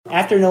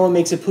After Noah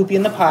makes a poopy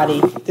in the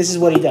potty, this is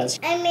what he does.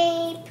 I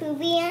made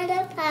poopy on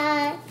the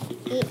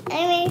potty.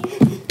 I made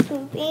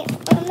poopy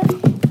on the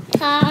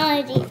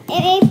potty. I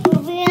made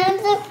poopy on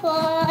the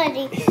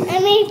potty. I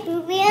made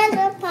poopy on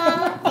the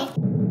potty.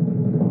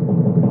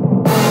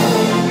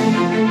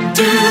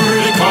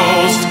 Duty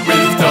calls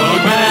with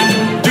Doug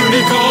Man.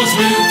 Duty calls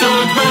with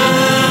Doug Man.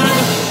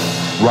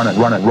 Run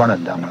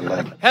it down my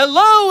leg.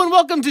 Hello and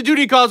welcome to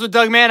Duty Calls with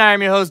Doug Man. I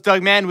am your host,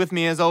 Doug Man. With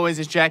me, as always,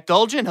 is Jack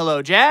Dolgen.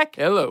 Hello, Jack.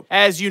 Hello.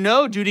 As you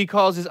know, Duty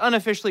Calls is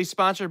unofficially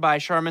sponsored by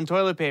Charmin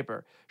Toilet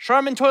Paper.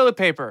 Charmin Toilet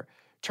Paper.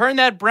 Turn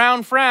that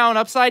brown frown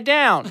upside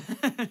down.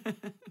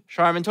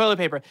 Charmin Toilet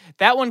Paper.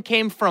 That one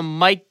came from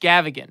Mike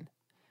Gavigan.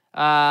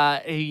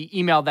 He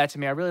emailed that to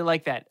me. I really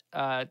like that.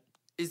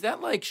 Is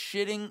that like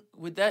shitting?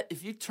 Would that,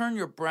 if you turn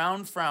your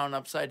brown frown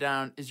upside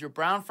down, is your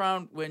brown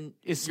frown when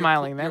Is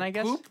smiling then, I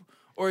guess? Poop,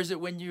 or is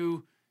it when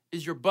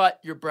is your butt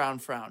your brown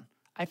frown?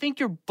 I think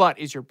your butt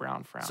is your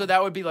brown frown. So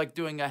that would be like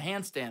doing a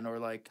handstand or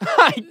like.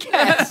 I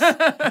guess.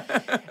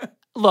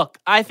 Look,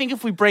 I think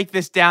if we break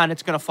this down,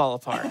 it's going to fall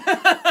apart.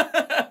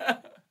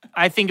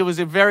 I think it was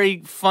a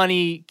very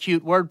funny,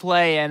 cute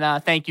wordplay,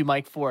 and thank you,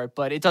 Mike, for it,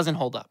 but it doesn't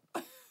hold up.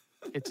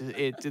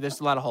 There's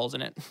a lot of holes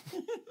in it.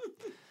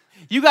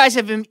 You guys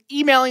have been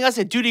emailing us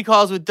at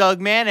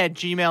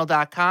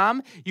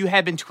dutycallswithdougman@gmail.com. You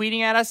have been tweeting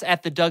at us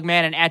at the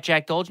Dougman and at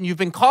Jack Dolgen. You've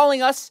been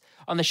calling us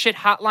on the shit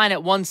hotline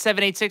at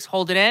 1786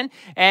 hold it in,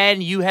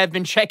 and you have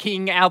been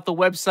checking out the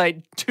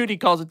website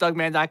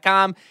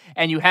dutycallswithdougman.com,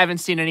 and you haven't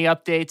seen any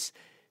updates.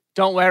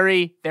 Don't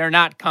worry, they're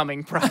not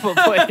coming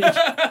probably.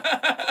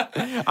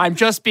 I'm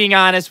just being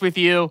honest with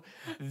you.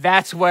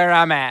 That's where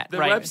I'm at. The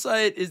right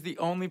website is the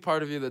only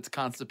part of you that's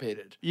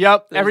constipated.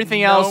 Yep, There's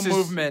everything no else is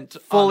movement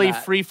on fully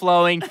that.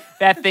 free-flowing.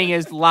 That thing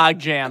is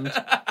log-jammed.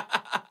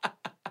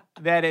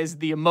 That is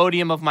the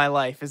Imodium of my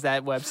life, is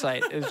that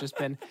website. It's just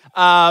been...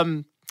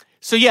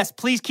 So yes,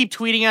 please keep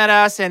tweeting at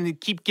us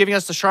and keep giving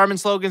us the Charmin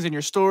slogans and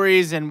your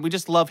stories, and we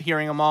just love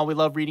hearing them all. We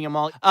love reading them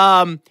all.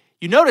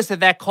 You notice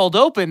that cold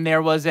open,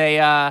 there was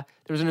an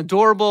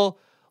adorable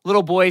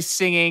little boy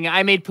singing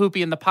 "I Made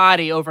Poopy in the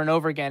Potty" over and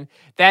over again.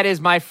 That is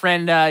my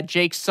friend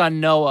Jake's son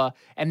Noah,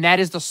 and that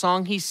is the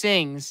song he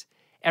sings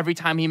every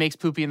time he makes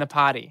poopy in the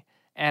potty.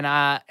 And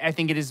I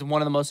think it is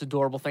one of the most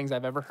adorable things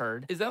I've ever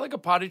heard. Is that like a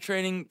potty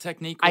training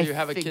technique where I you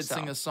have a think kid so.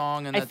 sing a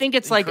song? And I that think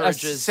it's like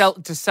encourages...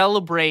 to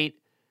celebrate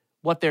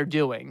what they're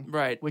doing,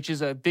 Right. Which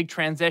is a big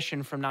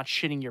transition from not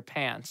shitting your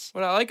pants.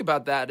 What I like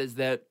about that is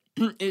that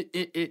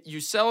you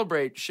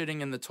celebrate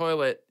shitting in the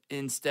toilet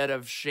instead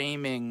of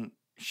shaming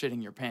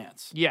shitting your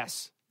pants,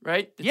 Yes.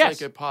 right? It's Yes.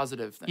 like a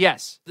positive thing.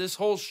 Yes. This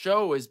whole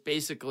show is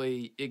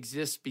basically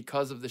exists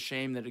because of the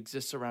shame that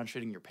exists around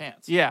shitting your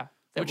pants. Yeah.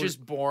 Which is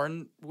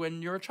born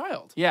when you're a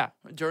child. Yeah.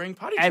 During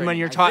potty And training. when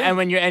you're I taught, think. and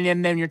when you're,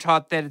 and then you're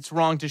taught that it's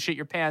wrong to shit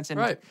your pants. And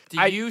Right. Do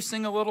you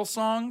sing a little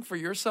song for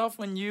yourself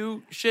when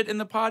you shit in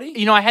the potty?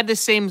 You know, I had this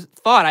same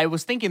thought. I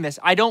was thinking this.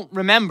 I don't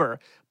remember,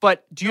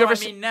 but do you No,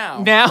 ever? I mean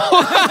now.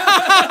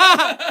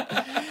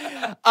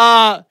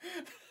 Now.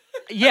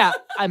 Yeah,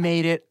 I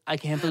made it. I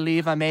can't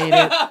believe I made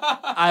it.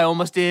 I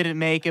almost didn't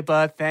make it,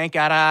 but thank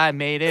God I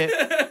made it.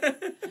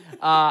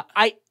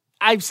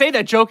 I say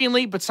that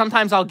jokingly, but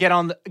sometimes I'll get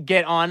on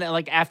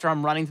like after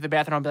I'm running to the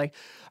bathroom, I'll be like,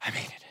 I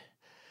made it.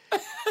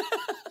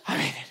 I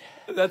made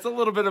it. That's a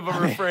little bit of a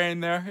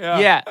refrain there. Yeah.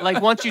 Yeah,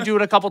 like once you do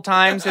it a couple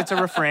times, it's a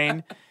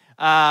refrain.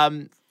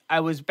 I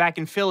was back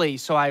in Philly,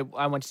 so I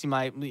went to see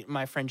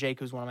my friend Jake,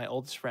 who's one of my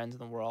oldest friends in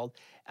the world,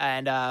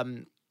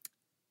 and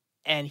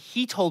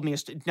he told me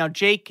now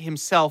Jake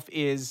himself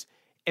is,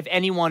 if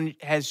anyone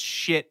has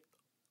shit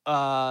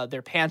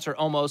their pants or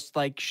almost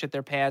like shit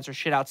their pants or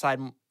shit outside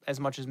as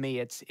much as me,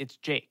 it's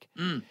Jake.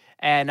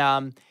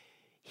 And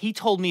he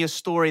told me a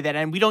story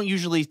and we don't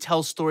usually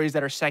tell stories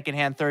that are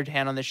secondhand,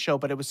 thirdhand on this show,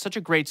 but it was such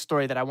a great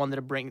story that I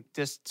wanted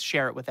to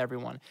share it with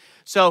everyone.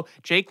 So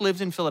Jake lives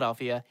in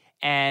Philadelphia,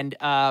 and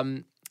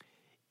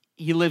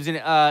he lives in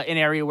an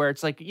area where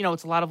it's like, you know,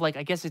 it's a lot of like,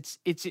 I guess it's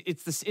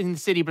this in the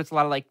city, but it's a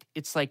lot of like,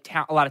 it's like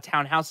a lot of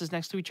townhouses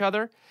next to each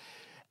other.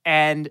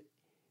 And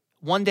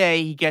one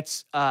day he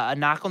gets a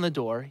knock on the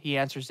door. He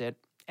answers it,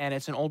 and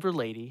it's an older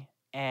lady,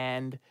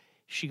 and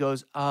she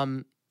goes,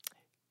 can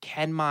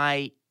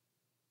my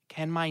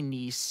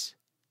niece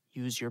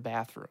use your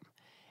bathroom?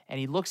 And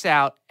he looks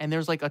out, and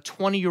there's like a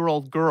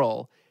 20-year-old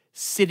girl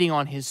sitting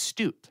on his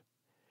stoop.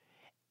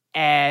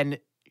 And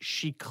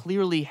she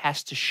clearly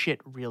has to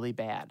shit really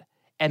bad.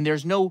 And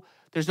there's no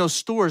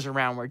stores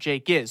around where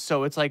Jake is.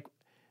 So it's like,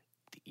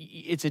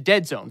 it's a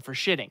dead zone for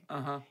shitting.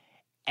 Uh-huh.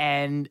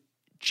 And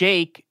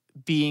Jake,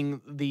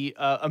 being the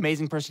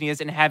amazing person he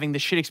is and having the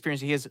shit experience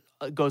he has,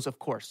 goes, of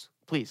course,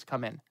 please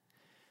come in.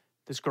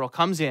 This girl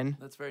comes in.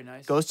 That's very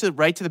nice. Goes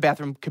right to the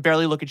bathroom, could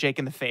barely look at Jake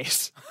in the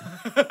face.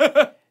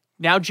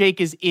 Now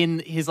Jake is in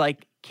his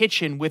like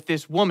kitchen with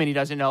this woman he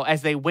doesn't know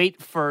as they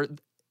wait for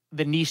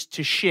the niece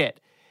to shit.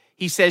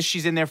 He says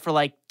she's in there for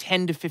like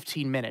 10 to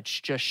 15 minutes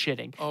just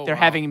shitting. Oh, They're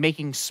wow.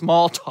 making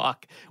small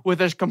talk with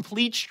a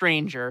complete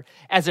stranger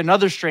as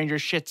another stranger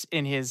shits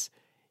in his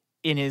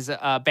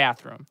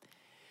bathroom.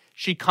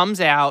 She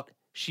comes out,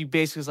 She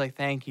basically was like,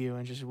 thank you,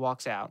 and just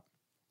walks out.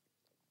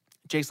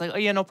 Jake's like, oh,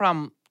 yeah, no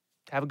problem.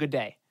 Have a good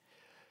day.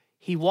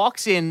 He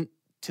walks in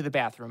to the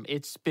bathroom.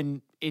 It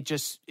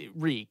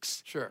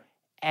reeks. Sure.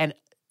 And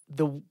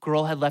the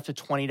girl had left a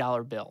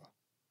 $20 bill.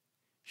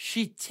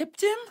 She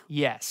tipped him?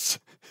 Yes.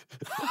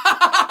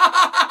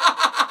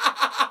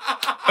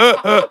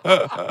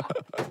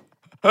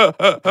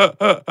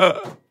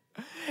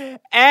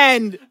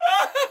 And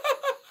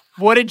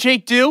what did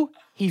Jake do?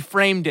 He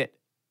framed it.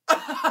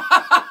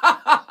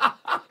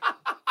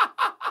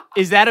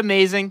 Is that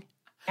amazing?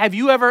 Have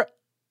you ever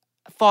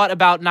thought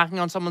about knocking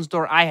on someone's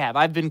door? I have.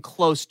 I've been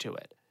close to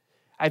it.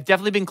 I've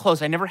definitely been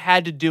close. I never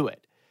had to do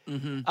it.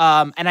 And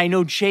I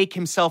know Jake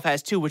himself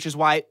has too, which is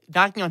why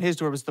knocking on his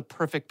door was the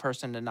perfect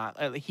person to knock.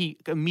 He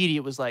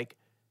immediately was like,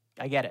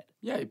 I get it.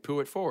 Yeah, you poo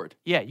it forward.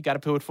 Yeah, you got to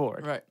poo it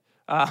forward. Right.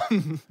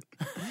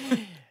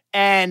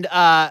 And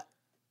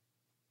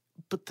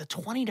but the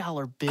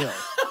 $20 bill,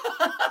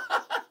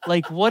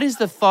 like, what is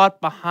the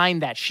thought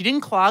behind that? She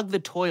didn't clog the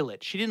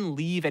toilet. She didn't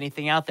leave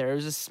anything out there. It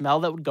was a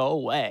smell that would go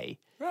away.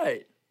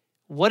 Right.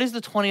 What is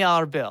the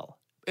 $20 bill?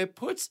 It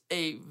puts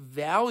a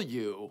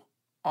value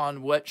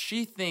on what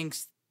she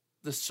thinks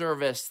the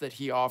service that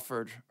he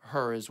offered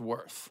her is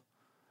worth.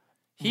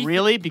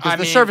 Really? Because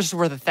the service is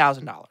worth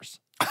 $1,000.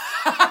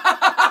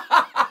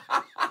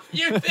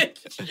 You think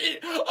she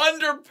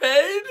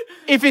underpaid?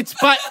 If it's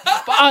by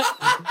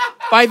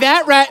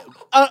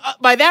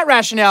that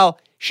rationale,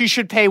 she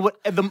should pay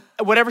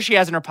whatever she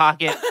has in her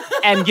pocket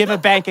and give a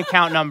bank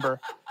account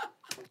number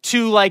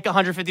to like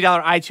 $150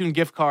 iTunes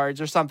gift cards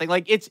or something.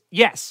 Like,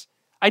 yes,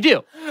 I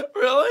do.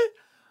 Really?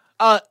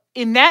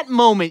 In that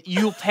moment,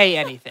 you'll pay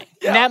anything.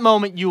 Yeah. In that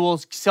moment, you will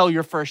sell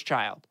your first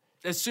child.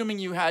 Assuming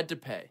you had to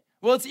pay.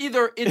 Well, it's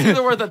either worth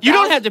 $1,000. You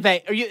don't have to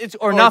pay,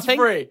 or nothing,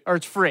 it's free. or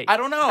it's free. I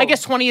don't know. I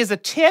guess 20 is a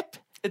tip.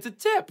 It's a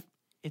tip.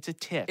 It's a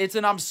tip. It's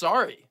an I'm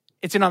sorry.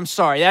 It's an I'm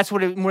sorry. That's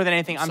what more than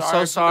anything. I'm so Sorry for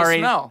the sorry.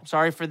 smell. I'm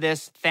sorry for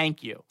this.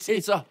 Thank you.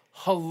 It's a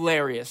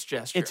hilarious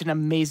gesture. It's an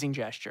amazing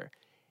gesture.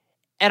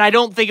 And I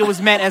don't think it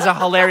was meant as a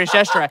hilarious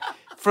gesture.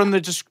 From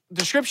the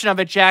description of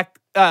it,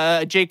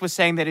 Jake was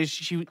saying that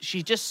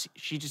she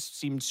just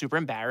seemed super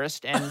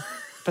embarrassed and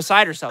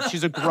beside herself.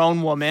 She's a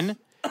grown woman.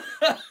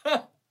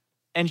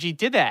 And she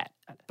did that.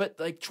 But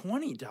like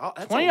 $20,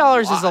 that's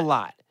 $20 is a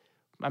lot.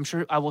 I'm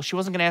sure. She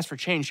wasn't going to ask for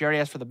change. She already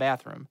asked for the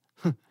bathroom.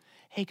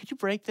 Hey, could you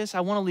break this? I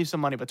want to leave some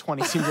money, but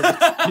 20 seems a bit.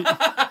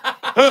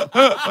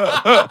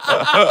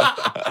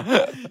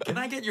 Can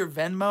I get your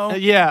Venmo?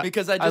 Yeah,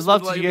 because I'd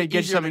love to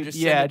get something.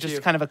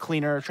 Just kind of a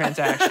cleaner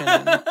transaction.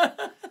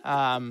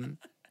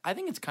 I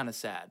think it's kind of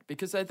sad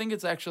because I think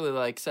it's actually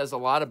like says a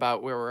lot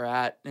about where we're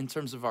at in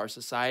terms of our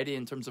society,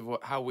 in terms of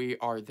how we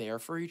are there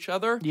for each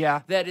other.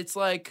 Yeah, that it's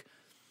like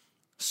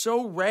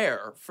so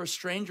rare for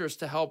strangers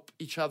to help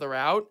each other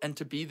out and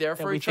to be there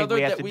for each other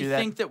that we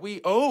think that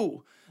we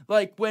owe.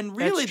 Like when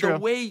really the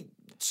way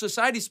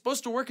society's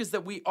supposed to work is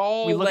that we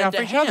all lend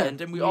a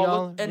hand and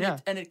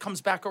and it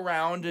comes back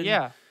around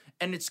and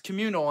and it's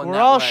communal. We're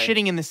all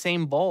shitting in the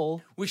same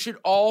bowl. We should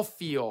all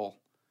feel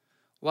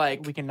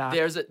like we can knock.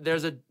 There's a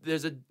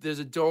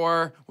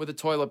door with a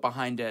toilet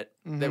behind it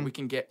that we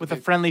can get with a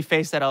friendly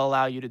face that'll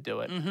allow you to do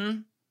it.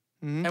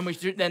 And we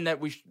should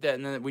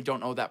then we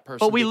don't owe that person.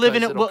 But we live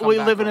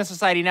in a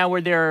society now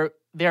where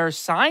there are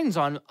signs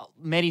on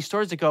many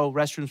stores that go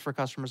restrooms for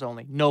customers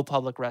only, no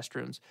public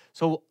restrooms.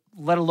 So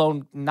let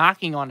alone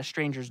knocking on a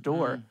stranger's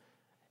door.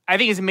 I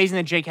think it's amazing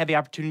that Jake had the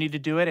opportunity to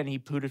do it and he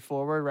pooed it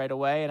forward right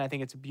away. And I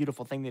think it's a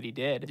beautiful thing that he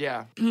did.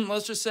 Yeah.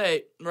 Let's just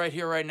say right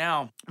here, right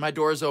now, my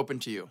door is open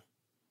to you.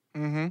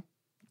 Mm-hmm. Do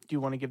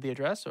you want to give the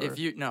address? Or?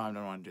 No, I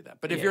don't want to do that.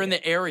 But if you're in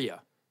the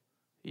area.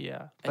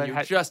 Yeah. And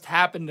you just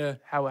happen to...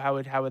 How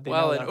would they know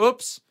Well, that? and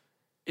oops,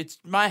 it's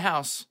my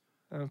house.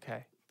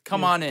 Okay.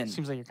 Come on in.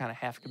 Seems like you're kind of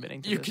half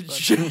committing to you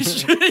this. You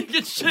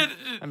should.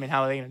 I mean,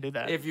 how are they going to do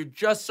that? If you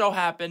just so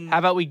happen... How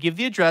about we give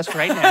the address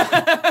right now?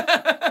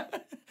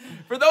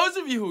 For those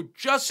of you who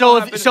just So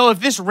if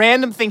this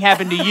random thing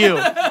happened to you,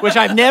 which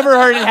I've never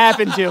heard it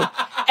happen to,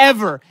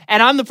 ever,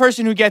 and I'm the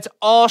person who gets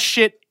all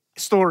shit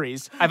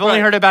stories. I've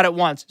only heard about it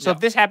once. So if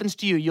this happens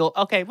to you, you'll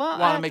want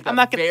to make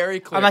that very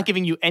clear. I'm not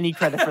giving you any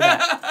credit for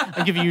that.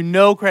 I'm giving you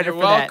no credit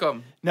for that. You're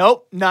welcome.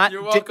 Nope, not.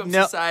 You're welcome,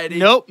 society.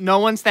 Nope, no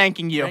one's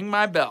thanking you. Ring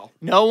my bell.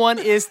 No one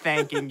is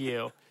thanking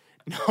you.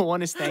 No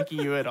one is thanking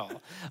you at all.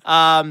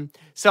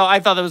 So I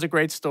thought that was a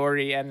great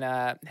story and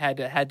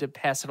had to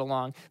pass it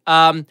along.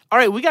 All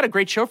right, we got a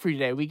great show for you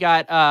today. We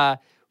got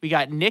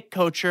Nick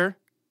Kocher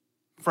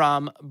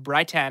from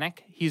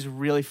Britannic. He's a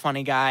really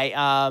funny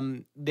guy.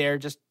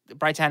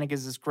 Britannic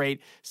is this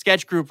great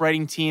sketch group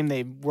writing team.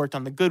 They worked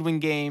on the Goodwin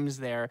Games.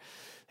 They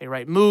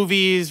write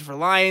movies for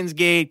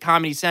Lionsgate,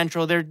 Comedy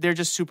Central. They're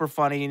just super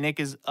funny.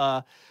 Nick is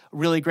a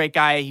really great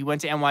guy. He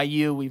went to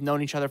NYU. We've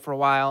known each other for a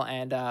while,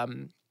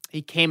 and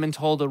he came and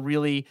told a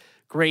really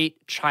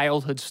great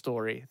childhood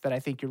story that I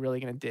think you're really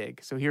going to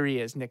dig. So here he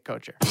is, Nick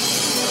Kocher.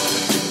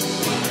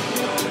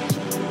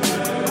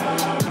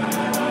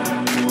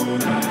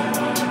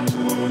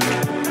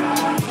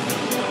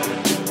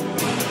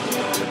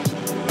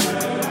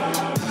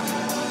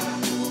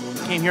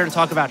 came here to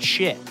talk about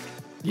shit.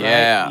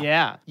 Yeah. Right?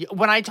 Yeah.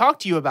 When I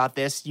talked to you about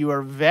this, you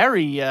were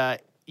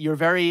you're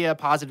very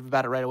positive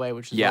about it right away,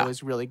 which is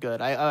always really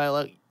good.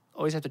 I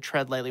always have to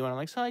tread lightly when I'm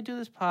like, so I do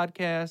this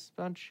podcast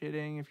about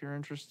shitting. If you're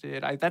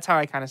interested, that's how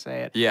I kind of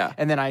say it. Yeah.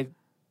 And then I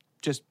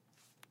just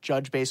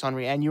judge based on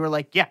and you were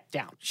like, yeah,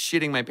 down.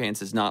 Shitting my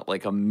pants is not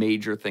like a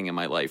major thing in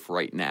my life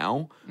right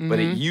now, but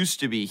it used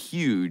to be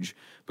huge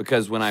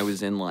because when I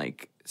was in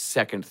like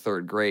 2nd,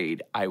 3rd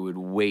grade, I would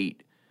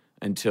wait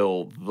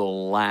until the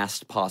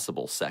last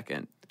possible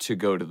second to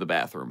go to the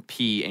bathroom,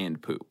 pee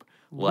and poop.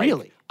 Like,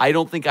 really? I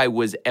don't think I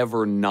was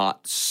ever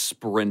not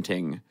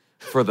sprinting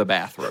for the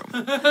bathroom.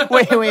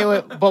 Wait.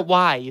 But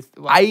why?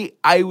 I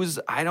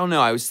don't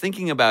know. I was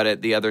thinking about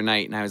it the other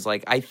night and I was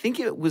like, I think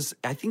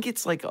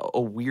it's like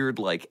a weird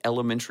like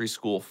elementary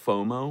school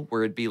FOMO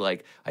where it'd be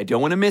like, I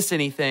don't want to miss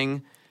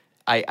anything.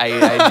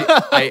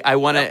 I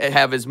want to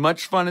have as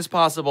much fun as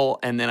possible.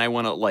 And then I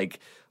want to like,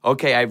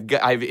 okay,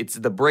 it's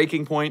the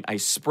breaking point. I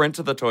sprint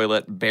to the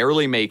toilet,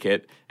 barely make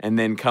it, and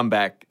then come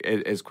back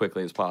as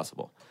quickly as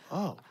possible.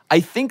 Oh. I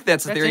think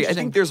that's the theory. I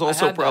think there's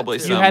also probably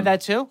some. You had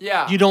that too?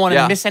 Yeah. You don't want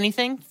to miss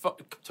anything?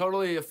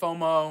 Totally a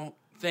FOMO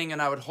thing, and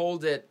I would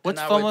hold it.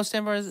 What's FOMO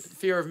stand for?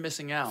 Fear of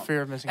missing out.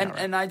 Fear of missing out. Right.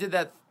 And I did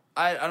that.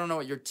 I don't know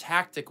what your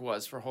tactic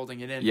was for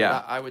holding it in. Yeah.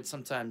 But I would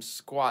sometimes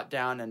squat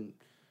down and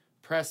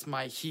press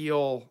my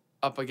heel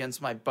up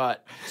against my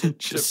butt.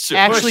 Just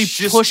actually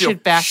push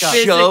it back up.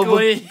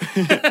 Physically.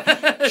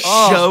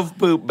 Shove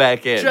poop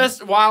back in.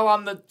 Just while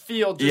on the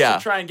field, to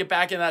try and get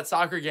back in that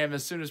soccer game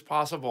as soon as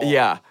possible.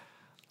 Yeah.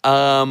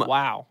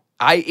 Wow.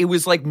 It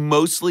was like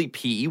mostly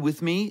pee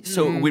with me,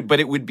 so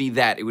it would be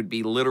that. It would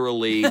be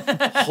literally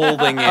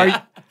holding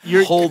it.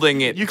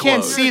 Holding it. You close.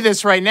 Can't see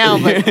this right now,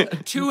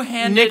 but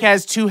two-handed. Nick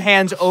has 2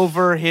 hands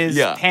over his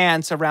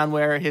pants around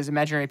where his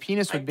imaginary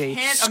penis would be.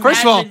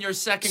 First of all, your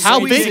second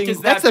how big? Is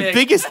that's the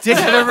biggest dick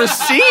I've ever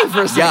seen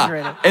for a second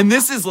grader. And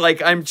this is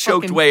like I'm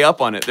choked way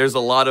up on it. There's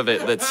a lot of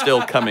it that's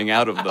still coming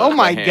out of the. Oh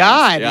my the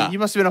God! Yeah. You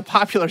must have been a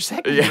popular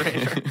second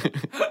grader,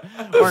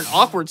 or an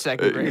awkward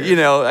second grader. You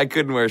know, I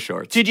couldn't wear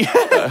shorts. Did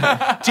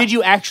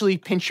you actually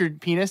pinch your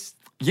penis?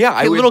 Yeah,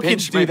 I would little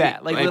pinch kids do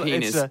that. Like my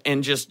penis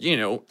and just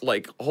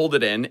like hold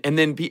it in, and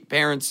then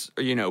parents,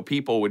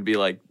 people would be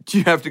like, "Do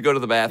you have to go to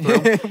the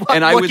bathroom?"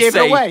 And I would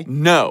say,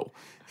 "No."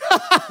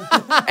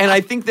 And I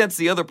think that's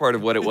the other part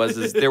of what it was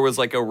is there was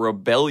like a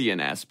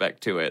rebellion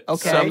aspect to it.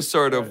 Okay. Some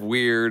sort of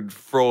weird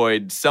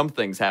Freud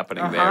something's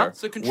happening there.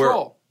 It's a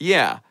control.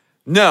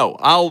 No,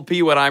 I'll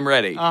pee when I'm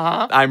ready.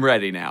 I'm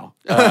ready now.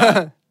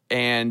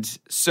 And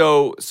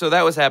so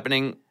that was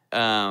happening.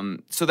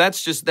 So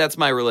that's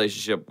my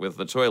relationship with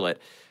the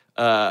toilet.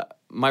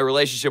 My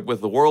relationship with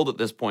the world at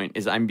this point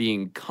is I'm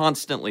being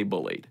constantly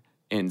bullied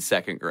in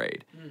 2nd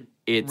grade.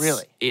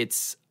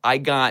 I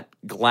got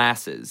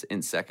glasses in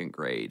 2nd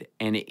grade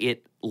and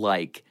it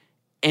like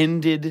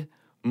ended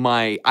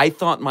I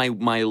thought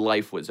my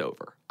life was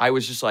over. I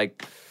was just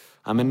like,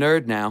 I'm a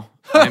nerd now.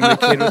 I'm the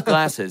kid with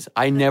glasses.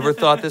 I never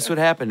thought this would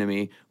happen to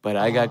me, but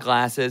I got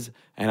glasses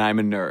and I'm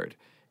a nerd.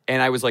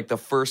 And I was like the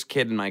first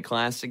kid in my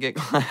class to get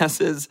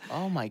glasses.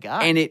 Oh my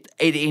God. And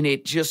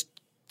it just,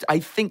 I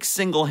think,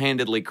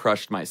 single-handedly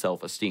crushed my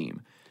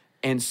self-esteem.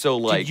 And so,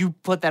 like, did you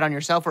put that on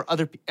yourself, or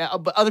other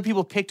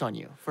people picked on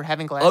you for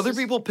having glasses? Other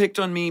people picked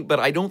on me, but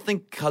I don't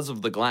think because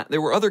of the glass. There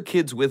were other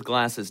kids with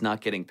glasses not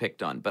getting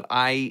picked on, but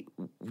I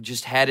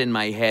just had in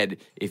my head,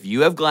 if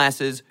you have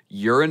glasses,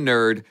 you're a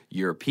nerd,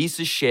 you're a piece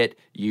of shit,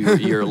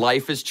 your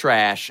life is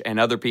trash, and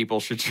other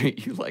people should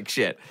treat you like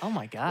shit. Oh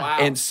my God! Wow.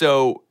 And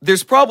so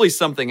there's probably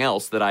something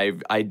else that I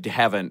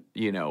haven't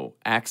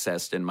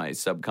accessed in my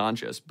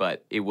subconscious,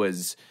 but it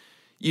was.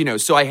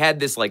 So I had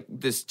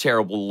this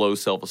terrible low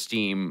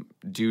self-esteem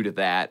due to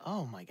that.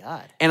 Oh my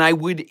God. And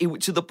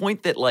to the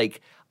point that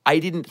like, I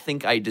didn't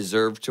think I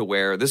deserved to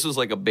wear, this was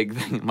like a big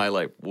thing in my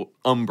life,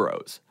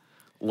 Umbros.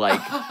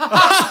 Like,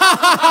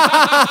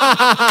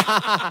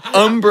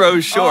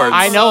 Umbro shorts.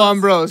 I know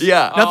Umbros.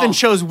 Yeah. Nothing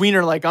shows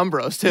wiener like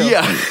Umbros too.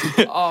 Yeah.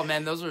 Oh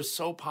man, those are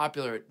so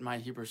popular at my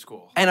Hebrew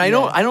school. And I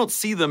don't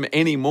see them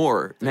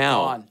anymore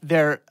now. Gone.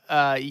 They're,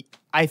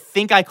 I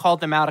think I called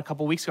them out a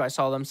couple weeks ago. I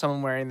saw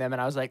someone wearing them,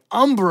 and I was like,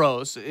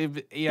 Umbros.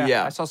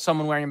 I saw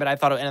someone wearing them, but I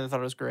thought it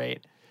was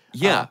great.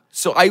 Yeah.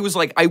 So I was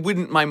like,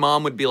 my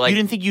mom would be like. You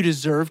didn't think you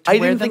deserved to wear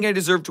them? I didn't think I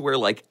deserved to wear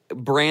like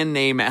brand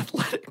name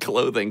athletic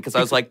clothing because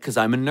I was like, because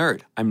I'm a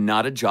nerd. I'm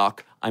not a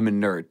jock. I'm a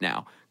nerd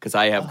now because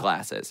I have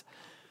glasses.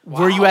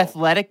 Wow. Were you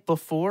athletic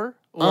before?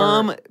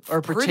 Or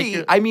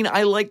pretty. I mean,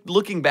 I like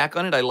looking back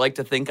on it. I like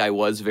to think I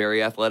was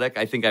very athletic.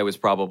 I think I was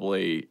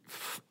probably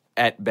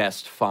at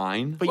best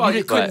fine. But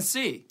you couldn't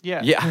see.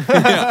 Yeah.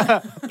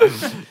 Yeah.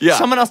 Yeah.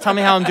 Someone else tell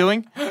me how I'm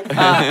doing.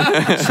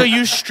 So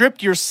you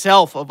stripped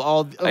yourself of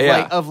all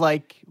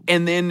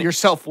and then your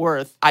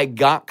self-worth. I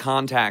got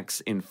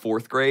contacts in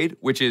 4th grade,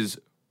 which is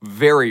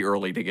very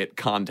early to get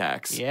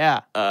contacts.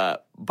 Yeah.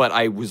 But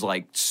I was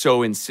like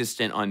so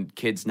insistent on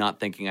kids not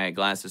thinking I had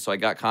glasses. So I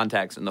got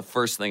contacts, and the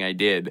first thing I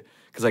did,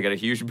 because I got a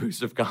huge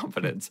boost of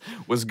confidence,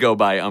 was go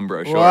buy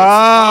Umbro shorts.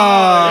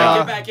 Wow.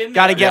 Get back in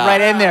Got to there. get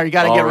right in there. You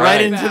got to All get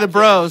right right. into the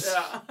bros.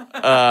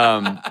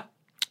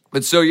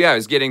 But so I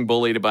was getting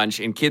bullied a bunch,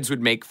 and kids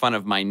would make fun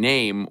of my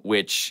name,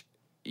 which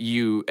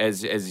you,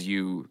 as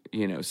you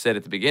said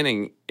at the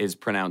beginning, is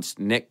pronounced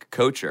Nick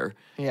Kocher.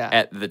 Yeah.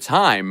 At the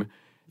time,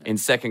 in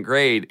second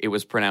grade, it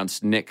was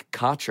pronounced Nick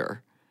Kocher,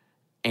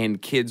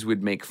 and kids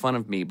would make fun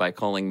of me by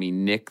calling me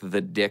Nick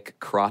the Dick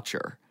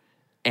Crotcher,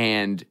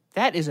 and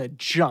That is a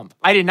jump.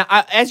 I did not.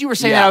 As you were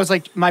saying that, I was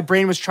like, my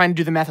brain was trying to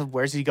do the math of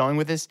where's he going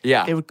with this.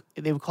 Yeah.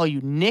 They would call you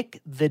Nick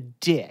the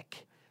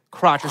Dick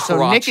Crotcher.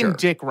 So Nick and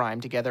Dick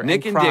rhyme together.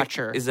 Nick and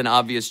Crotcher Dick is an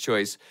obvious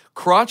choice.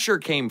 Crotcher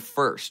came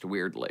first.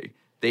 Weirdly,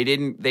 they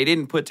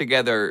didn't put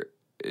together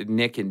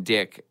Nick and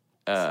Dick.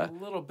 It's a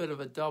little bit of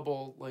a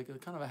double, like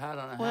kind of a hat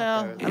on a hat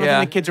Well, there. I don't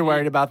think the kids are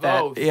worried about that.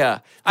 Both. Yeah,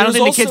 I don't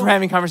There's think the kids also- were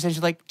having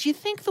conversations like, do you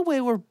think the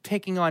way we're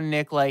picking on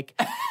Nick, like,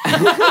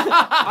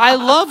 I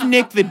love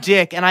Nick the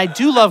Dick, and I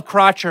do love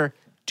Crotcher.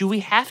 Do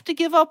we have to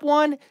give up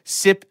one?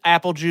 Sip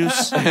apple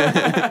juice.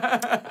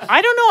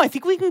 I don't know. I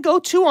think we can go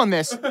 2 on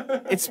this.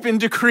 It's been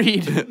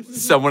decreed.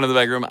 Someone in the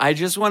back room. I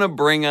just want to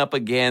bring up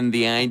again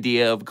the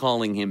idea of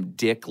calling him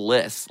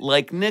Dickless,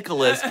 like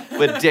Nicholas,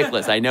 but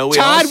Dickless. I know we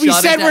Todd, all we shut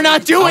it said down. we're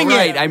not doing All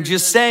right, it. I'm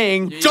just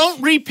saying.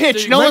 Don't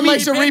repitch. No Let one me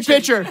likes a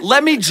repitch it. repitcher.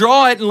 Let me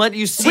draw it and let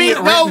you see it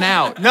written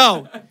out.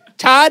 No.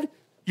 Todd,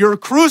 you're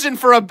cruising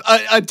for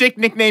a dick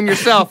nickname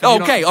yourself.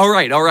 Okay, all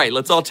right.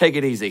 Let's all take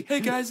it easy.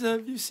 Hey guys,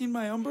 have you seen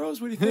my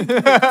Umbros? What do you think?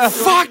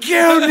 Fuck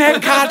you,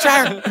 Nick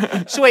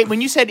Kocher. So wait, when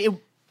you said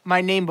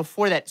my name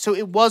before that, so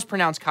it was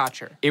pronounced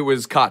Kocher. It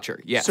was Kocher,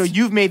 yes. So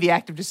you've made the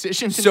active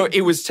decision to So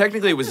it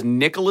was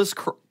Nicholas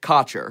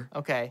Kocher.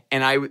 Okay.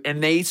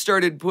 And they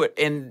started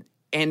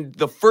and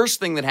the first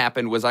thing that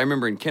happened was I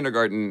remember in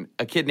kindergarten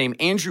a kid named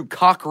Andrew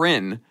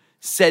Cochran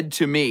said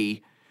to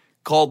me,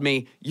 called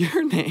me,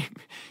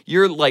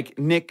 you're like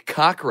Nick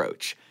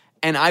Cockroach.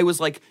 And I was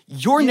like,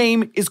 your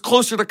name is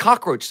closer to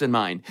cockroach than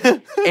mine.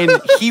 And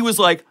he was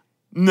like,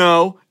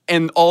 no.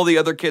 And all the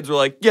other kids were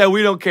like, yeah,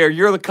 we don't care.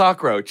 You're the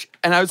cockroach.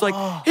 And I was like,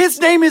 his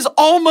name is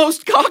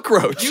almost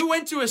cockroach. You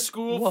went to a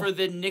school for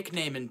the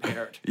nickname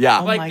impaired. Yeah.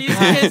 Oh Like my these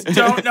God. kids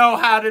don't know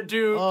how to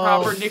do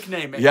proper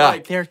nicknaming. Yeah.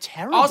 Like, They're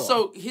terrible.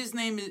 also, his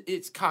name is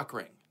it's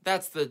Cockring.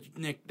 That's the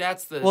nick.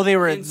 That's the well, they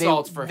were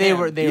insults for they him.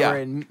 were Yeah.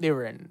 in They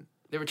were too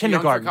young for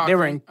kindergarten. They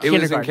were in Cockring? It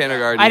was kindergarten. in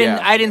kindergarten, I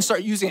yeah. didn't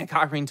start using a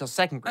cock ring until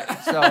second grade.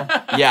 So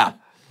Yeah.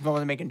 I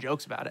wasn't making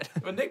jokes about it.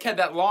 But Nick had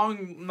that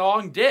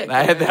long dick.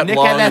 I had that Nick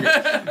long. had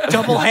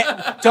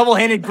that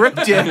double-handed grip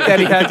dick that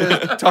he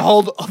had to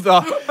hold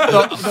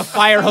the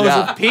fire hose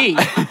Yeah. of pee.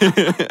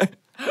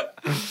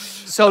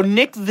 So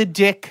Nick the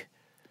Dick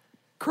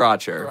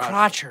Crotcher.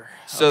 Crotcher.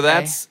 So Okay.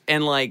 that's,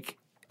 and like,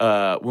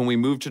 when we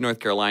moved to North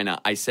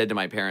Carolina, I said to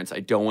my parents,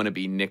 I don't want to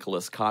be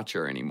Nicholas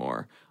Kocher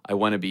anymore. I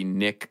want to be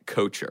Nick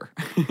Kocher.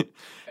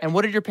 And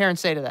what did your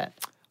parents say to that?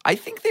 I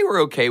think they were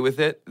okay with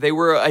it. They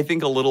were, I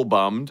think, a little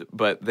bummed,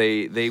 but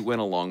they went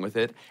along with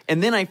it.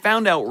 And then I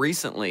found out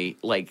recently,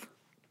 like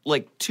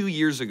 2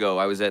 years ago,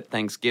 I was at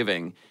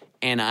Thanksgiving,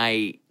 and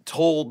I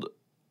told,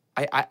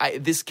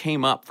 this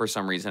came up for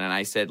some reason, and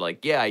I said,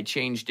 like, yeah, I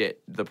changed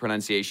the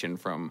pronunciation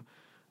from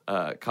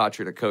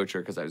Kocher to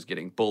Kocher because I was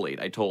getting bullied.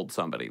 I told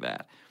somebody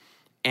that.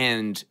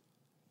 And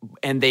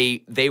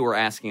they were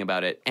asking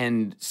about it.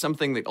 And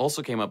something that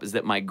also came up is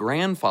that my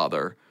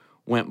grandfather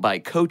went by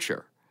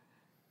Kocher.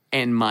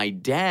 And my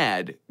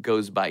dad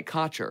goes by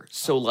Kocher.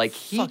 So like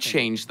he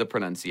changed the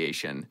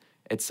pronunciation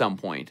at some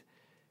point.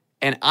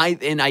 And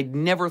I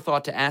never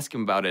thought to ask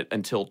him about it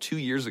until 2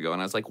 years ago.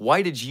 And I was like,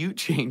 why did you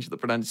change the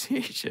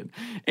pronunciation?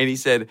 And he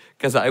said,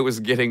 because I was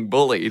getting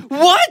bullied.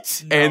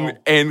 What?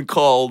 And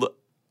called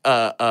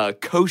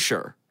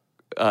kosher.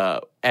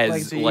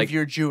 As like if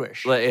you're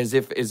Jewish, as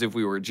if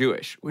we were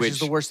Jewish, which is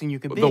the worst thing you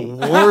could be. The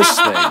worst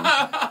thing.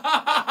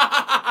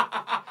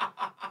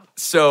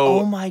 So,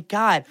 oh my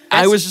God!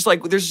 I was just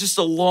like, there's just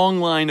a long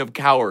line of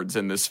cowards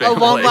in this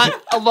family.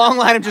 A long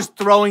line of just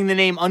throwing the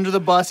name under the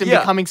bus and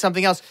becoming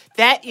something else.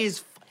 That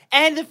is,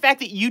 and the fact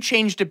that you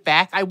changed it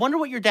back. I wonder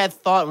what your dad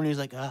thought when he was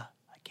like, I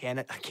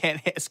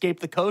can't escape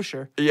the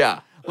kosher.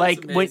 Yeah.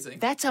 Like amazing.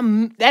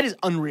 that is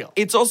unreal.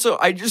 It's also,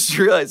 I just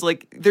realized,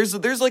 like,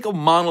 there's like a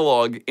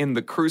monologue in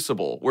The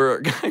Crucible where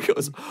a guy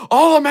goes,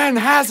 all a man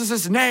has is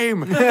his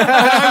name, and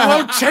I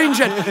won't change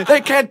it. They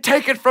can't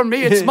take it from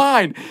me. It's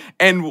mine.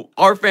 And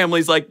our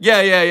family's like,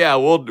 yeah,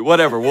 we'll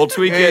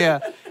tweak it. Yeah.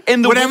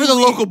 And Whatever the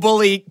local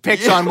bully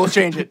picks on, we'll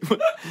change it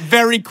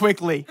very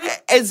quickly.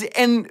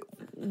 And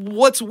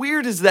what's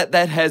weird is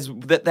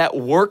that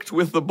worked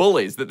with the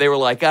bullies, that they were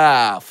like,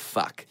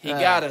 fuck. He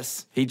got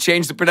us. He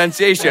changed the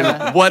pronunciation.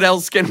 What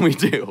else can we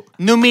do?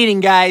 New meeting,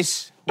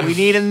 guys. We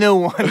need a new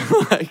one.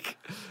 Like,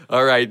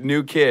 all right,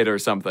 new kid or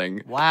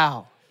something.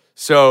 Wow.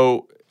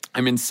 So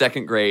I'm in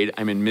second grade.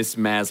 I'm in Miss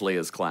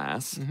Maslia's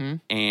class,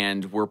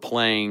 and we're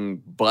playing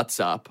Butts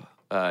Up.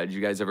 Did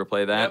you guys ever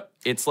play that? Yep.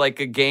 It's like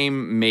a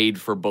game made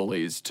for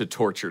bullies to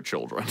torture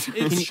children.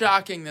 It's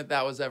shocking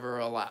that was ever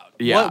allowed.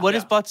 Yeah. What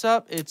is Butts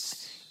Up?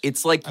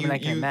 It's like I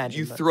can imagine,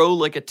 you but- throw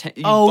like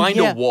you find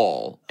yeah. a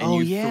wall and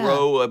you yeah.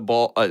 throw a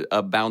ball,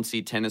 a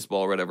bouncy tennis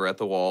ball or whatever at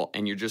the wall,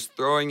 and you're just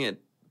throwing it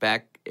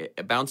back,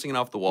 bouncing it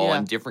off the wall, Yeah.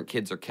 and different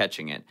kids are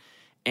catching it.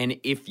 And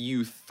if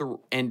you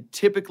and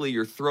typically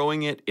you're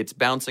throwing it, it's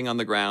bouncing on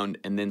the ground,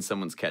 and then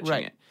someone's catching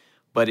Right. it.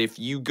 But if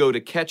you go to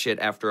catch it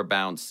after a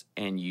bounce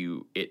and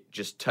it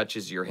just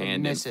touches your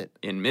hand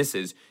and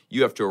misses,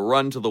 you have to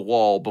run to the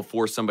wall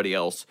before somebody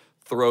else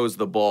throws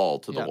the ball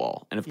to the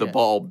wall. And if the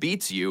ball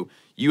beats you,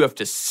 you have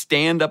to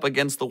stand up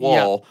against the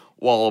wall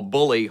while a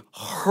bully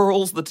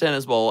hurls the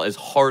tennis ball as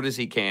hard as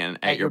he can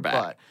at your back.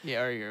 butt.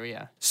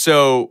 Yeah.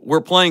 So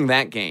we're playing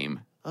that game,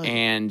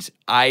 and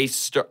I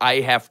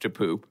have to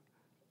poop.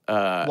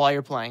 While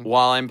you're playing.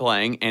 While I'm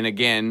playing, and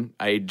again,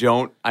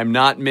 I'm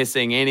not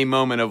missing any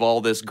moment of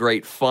all this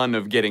great fun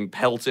of getting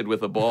pelted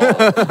with a ball.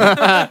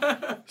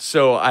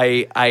 So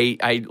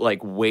I like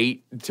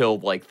wait till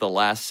like the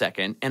last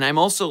second, and I'm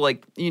also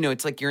like,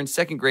 it's like you're in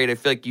second grade. I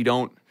feel like you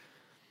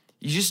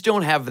just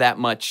don't have that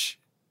much.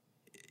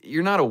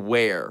 You're not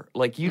aware.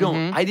 Like you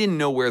don't. I didn't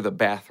know where the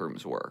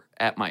bathrooms were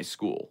at my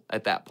school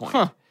at that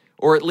point,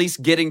 or at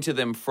least getting to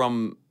them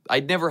from.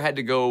 I'd never had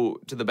to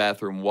go to the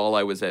bathroom while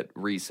I was at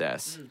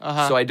recess,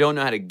 so I don't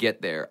know how to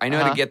get there. I know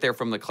how to get there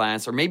from the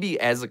class, or maybe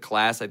as a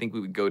class, I think we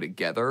would go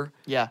together.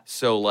 Yeah.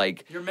 So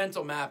like Your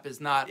mental map is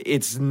not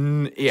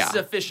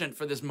sufficient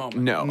for this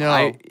moment.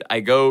 No. I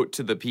go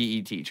to the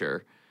PE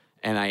teacher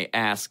and I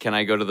ask, can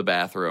I go to the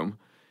bathroom?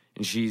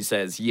 And she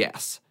says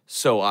yes.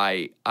 So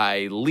I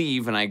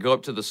leave and I go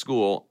up to the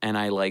school and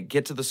I like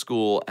get to the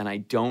school and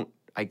I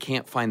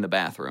can't find the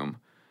bathroom.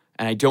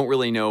 And I don't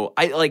really know.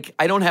 I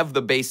don't have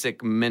the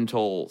basic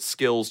mental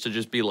skills to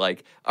just be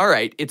like, all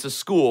right, it's a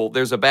school.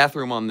 There's a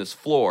bathroom on this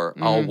floor.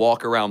 I'll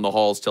walk around the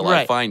halls till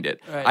I find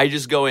it. Right. I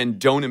just go in,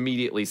 don't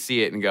immediately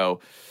see it, and go,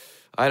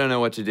 I don't know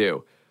what to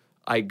do.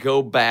 I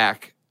go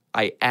back.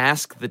 I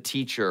ask the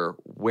teacher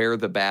where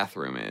the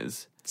bathroom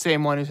is.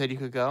 Same one who said you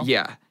could go?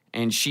 Yeah.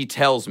 And she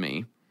tells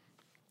me.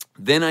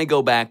 Then I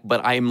go back,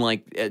 but I'm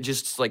like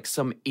just like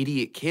some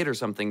idiot kid or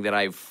something that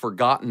I've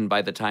forgotten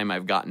by the time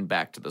I've gotten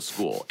back to the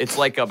school. It's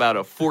like about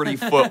a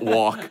 40-foot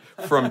walk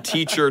from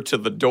teacher to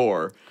the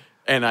door.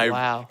 And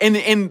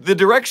and the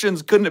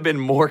directions couldn't have been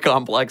more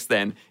complex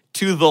than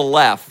to the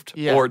left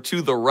or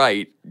to the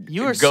right.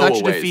 You are such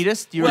a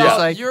defeatist. You were just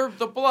like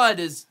the blood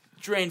is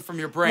drained from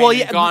your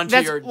brain and gone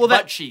to your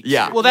butt cheeks.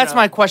 Yeah. Well, that's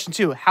my question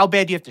too. How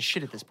bad do you have to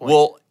shit at this point?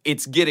 Well,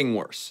 it's getting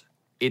worse.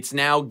 It's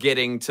now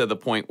getting to the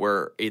point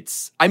where it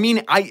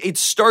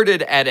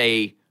started at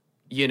a,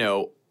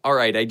 all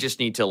right, I just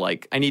need to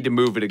I need to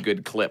move at a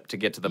good clip to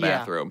get to the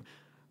bathroom.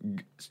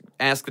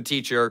 Ask the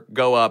teacher,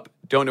 go up,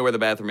 don't know where the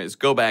bathroom is,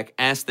 go back,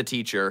 ask the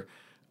teacher.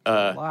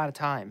 A lot of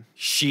time.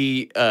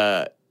 She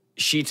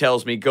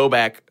tells me, go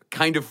back,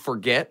 kind of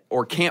forget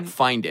or can't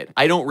find it.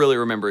 I don't really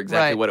remember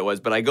exactly what it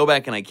was, but I go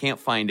back and I can't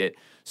find it.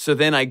 So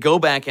then I go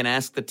back and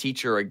ask the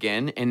teacher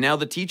again, and now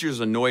the teacher's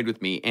annoyed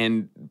with me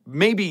and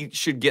maybe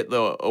should get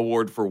the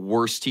award for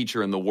worst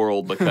teacher in the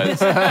world because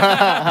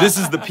this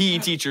is the PE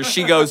teacher.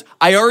 She goes,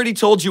 I already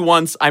told you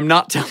once, I'm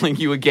not telling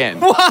you again.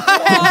 What?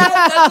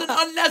 That's an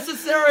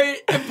unnecessary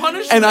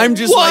punishment. And I'm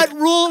just what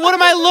rule? What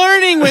am I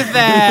learning with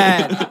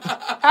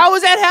that? How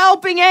is that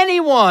helping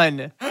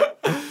anyone?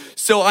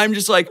 So I'm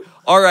just like,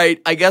 all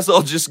right, I guess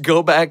I'll just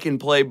go back and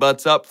play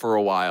Butts Up for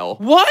a while.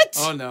 What?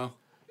 Oh, no.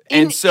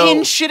 In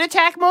shit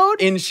attack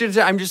mode? In shit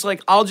attack, I'm just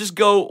like, I'll just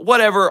go,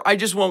 whatever. I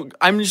just won't.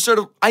 I'm just sort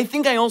of, I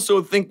think I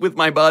also think with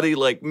my body,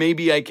 like,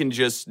 maybe I can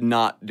just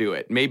not do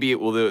it. Maybe it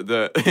will,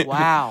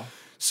 Wow.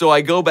 So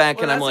I go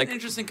back and I'm like. That's an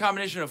interesting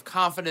combination of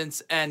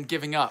confidence and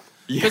giving up.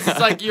 Because it's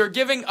like you're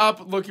giving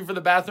up looking for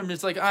the bathroom.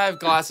 It's like, I have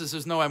glasses.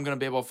 There's no way I'm going to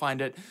be able to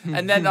find it.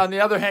 And then on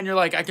the other hand, you're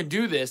like, I can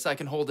do this. I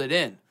can hold it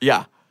in.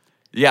 Yeah.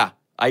 Yeah.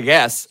 I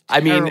guess.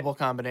 Terrible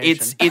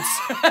combination. It's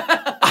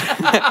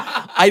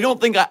I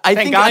don't think I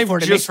think I've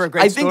just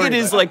I think it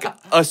is like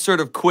a sort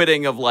of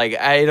quitting of like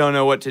I don't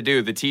know what to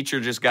do. The teacher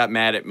just got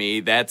mad at me.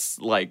 That's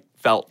like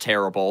felt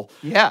terrible.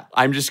 Yeah.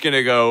 I'm just going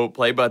to go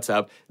play Butts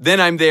Up. Then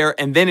I'm there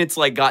and then it's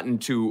like gotten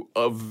to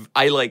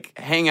I like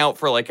hang out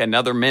for like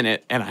another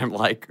minute and I'm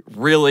like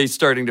really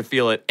starting to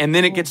feel it. And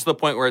then it gets to the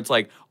point where it's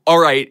like all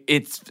right,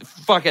 it's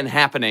fucking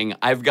happening.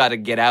 I've got to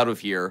get out of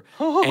here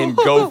and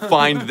go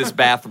find this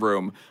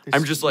bathroom.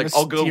 I'm just like,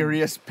 I'll go.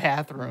 Mysterious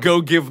bathroom. Go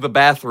give the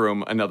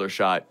bathroom another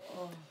shot.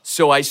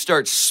 So I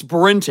start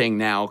sprinting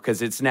now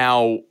because it's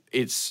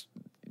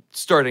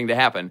starting to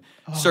happen.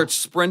 Start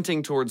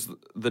sprinting towards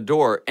the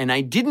door. And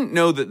I didn't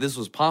know that this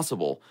was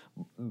possible,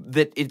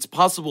 that it's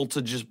possible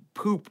to just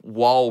poop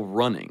while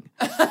running.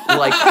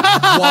 Like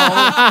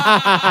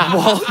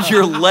while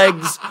your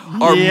legs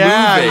are moving.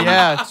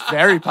 Yeah, it's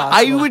very possible.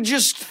 I would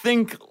just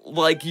think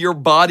like your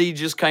body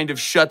just kind of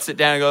shuts it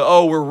down and go,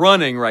 oh, we're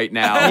running right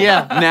now.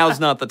 Yeah. Now's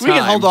not the time. We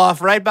can hold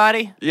off, right,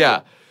 body?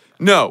 Yeah.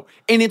 No.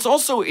 And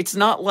it's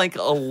not like a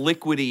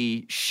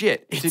liquidy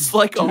shit. It's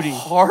like a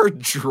hard,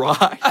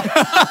 dry.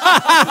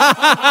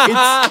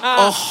 It's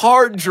a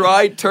hard,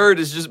 dry turd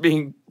is just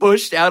being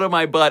pushed out of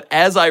my butt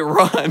as I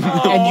run.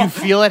 And you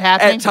feel it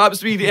happening? At top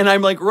speed. And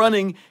I'm like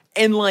running.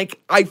 And like,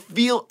 I'm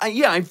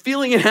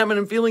feeling it happen.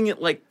 I'm feeling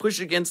it like push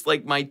against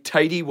like my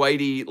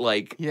tighty-whitey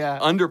like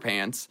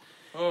underpants.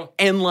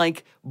 And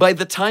like, by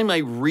the time I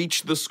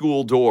reach the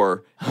school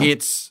door,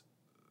 it's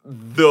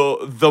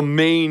the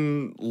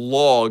main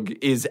log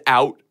is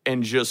out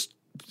and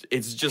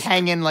it's just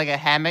hanging like a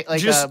hammock,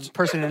 like a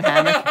person in a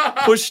hammock,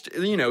 pushed,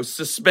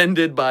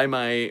 suspended by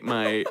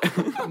my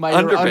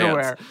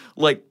underwear,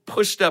 like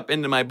pushed up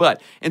into my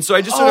butt. And so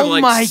I just sort of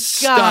like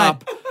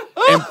stop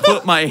and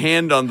put my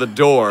hand on the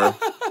door,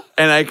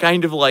 and I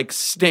kind of like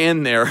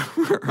stand there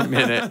for a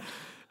minute.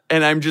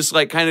 And I'm just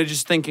like, kind of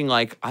just thinking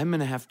like, I'm going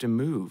to have to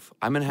move.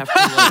 I'm going to have to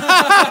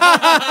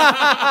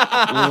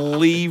like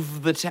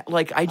leave the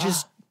like, I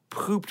just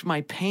pooped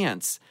my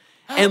pants.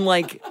 And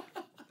like,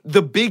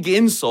 the big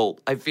insult,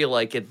 I feel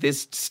like at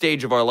this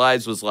stage of our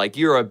lives was like,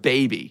 you're a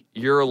baby.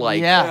 You're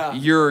like,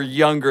 you're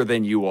younger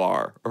than you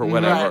are or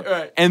whatever.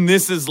 Right. And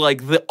this is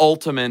like the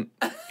ultimate,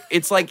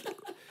 it's like,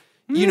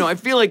 I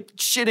feel like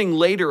shitting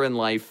later in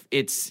life,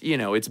 it's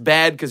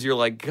bad because you're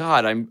like,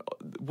 God,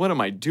 what am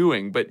I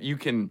doing? But you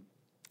can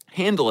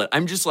handle it.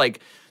 I'm just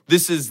like,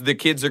 the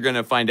kids are going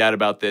to find out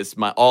about this.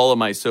 All of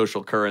my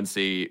social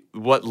currency,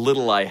 what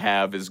little I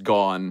have is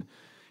gone.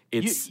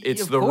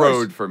 It's the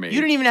road for me.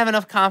 You didn't even have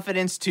enough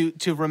confidence to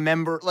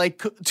remember,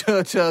 like,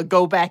 to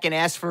go back and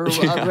ask for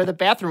where the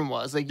bathroom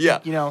was. Like,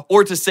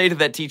 or to say to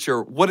that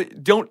teacher,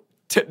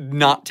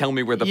 not tell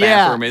me where the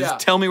bathroom is.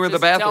 Tell me where the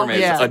bathroom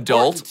is,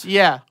 adult.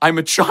 Yeah. I'm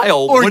a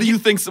child. What do you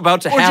think's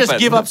about to happen? Or just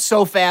give up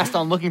so fast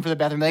on looking for the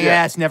bathroom. Like,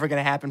 it's never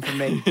going to happen for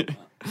me.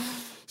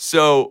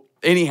 So,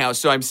 anyhow,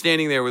 I'm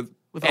standing there with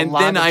and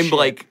then I'm shit.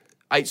 like,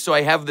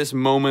 I have this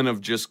moment of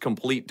just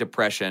complete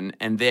depression,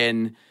 and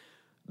then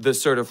the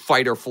sort of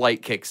fight or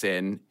flight kicks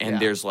in, and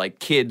there's like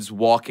kids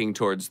walking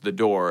towards the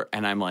door,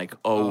 and I'm like,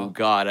 oh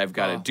God, I've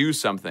got to do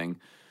something.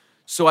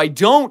 So I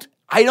don't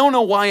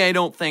know why I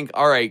don't think,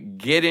 all right,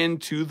 get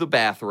into the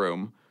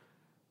bathroom,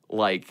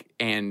 like,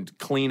 and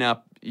clean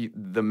up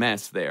the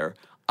mess there.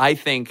 I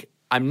think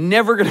I'm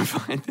never going to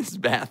find this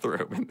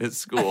bathroom in this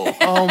school.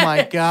 Oh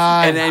my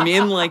God. And I'm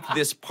in like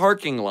this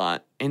parking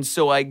lot. And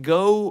so I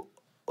go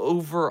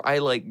over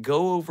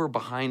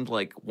behind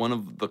like one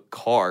of the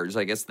cars,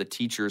 I guess the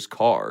teacher's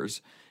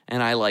cars.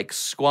 And I like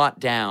squat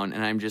down,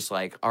 and I'm just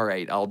like, all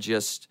right,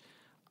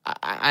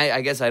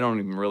 I guess I don't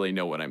even really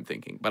know what I'm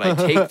thinking. But I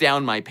take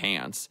down my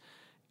pants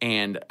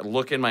and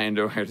look in my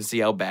underwear to see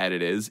how bad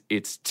it is.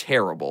 It's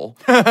terrible.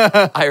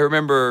 I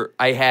remember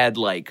I had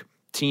like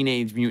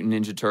Teenage Mutant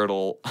Ninja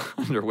Turtle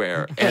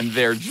underwear, and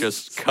they're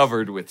just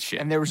covered with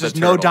shit. And there was just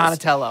no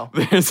Donatello.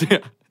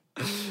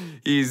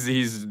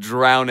 He's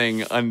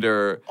drowning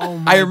under. Oh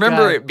my I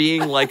remember God. it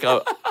being like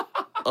a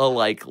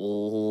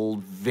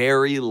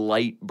very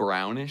light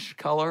brownish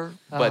color,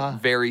 but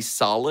very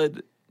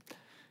solid.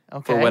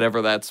 Okay. For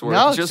whatever that's worth.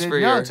 No,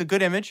 it's a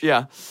good image.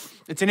 Yeah.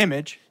 It's an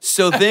image.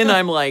 So then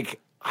I'm like,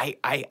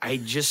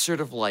 I just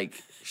sort of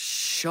like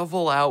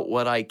shovel out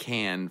what I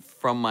can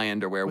from my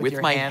underwear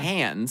with my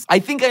hands. I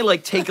think I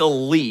like take a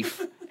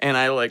leaf and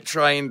I like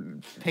try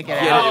and pick it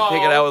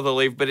out with a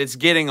leaf, but it's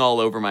getting all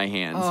over my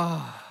hands.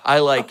 Oh. I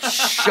like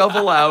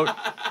shovel out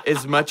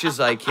as much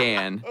as I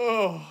can.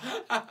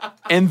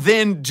 And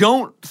then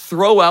don't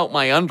throw out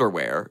my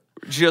underwear.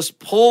 Just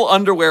pull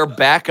underwear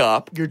back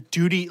up. Your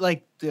duty,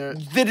 like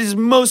that is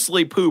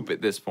mostly poop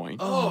at this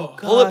point. Oh, God.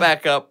 Pull it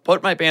back up,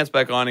 put my pants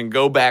back on, and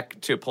go back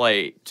to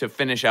play to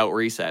finish out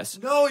recess.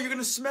 No, you're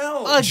gonna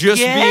smell.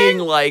 Just being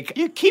like,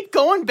 you keep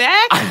going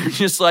back. I'm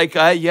just like,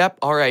 yep,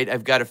 all right.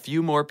 I've got a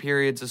few more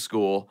periods of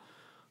school.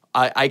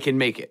 I can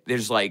make it.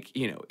 There's like,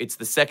 it's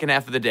the second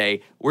half of the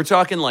day. We're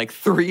talking like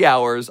 3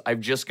 hours.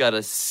 I've just got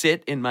to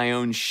sit in my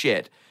own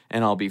shit,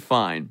 and I'll be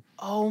fine.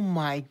 Oh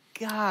my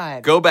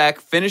God. Go back,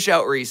 finish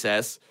out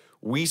recess.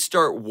 We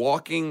start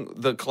walking,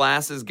 the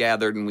class is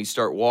gathered, and we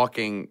start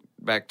walking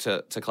back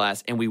to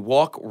class, and we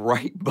walk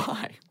right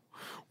by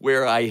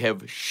where I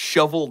have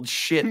shoveled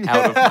shit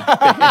out of my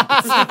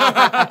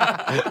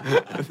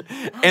pants.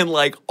 And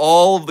like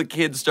all of the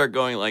kids start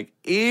going like,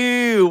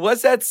 ew,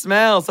 what's that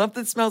smell?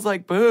 Something smells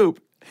like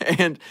poop.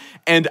 And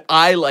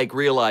I like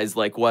realize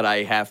like what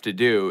I have to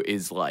do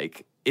is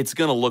like, it's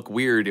going to look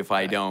weird if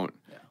I don't,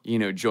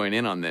 join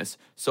in on this.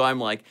 So I'm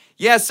like,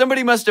 yeah,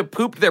 somebody must have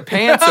pooped their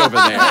pants over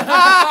there.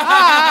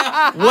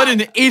 What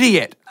an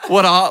idiot.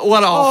 What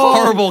a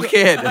horrible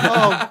kid.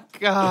 Oh,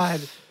 God.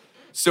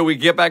 So we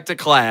get back to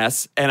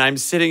class, and I'm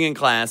sitting in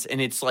class, and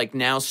it's like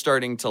now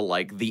starting to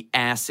like the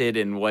acid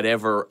and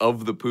whatever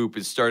of the poop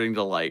is starting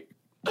to like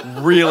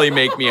really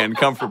make me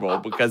uncomfortable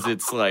because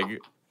it's like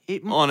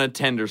on a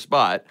tender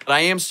spot. But I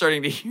am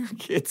starting to hear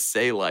kids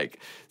say like,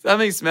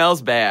 something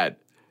smells bad.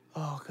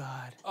 Oh,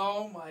 God.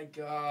 Oh, my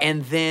God.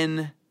 And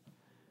then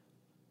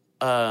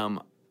I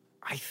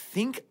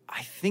think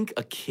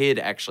a kid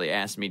actually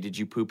asked me, did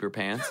you poop your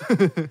pants?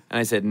 And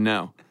I said,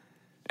 no.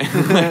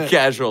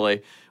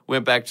 casually.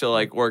 Went back to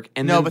like work,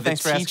 and then but the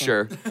thanks for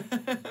teacher.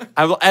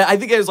 I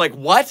think I was like,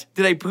 "What?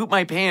 Did I poop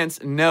my pants?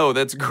 No,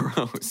 that's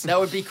gross." That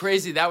would be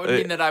crazy. That would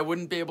mean that I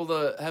wouldn't be able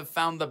to have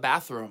found the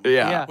bathroom.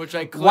 Yeah. Which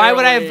I clearly... Why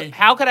would I have?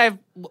 How could I have?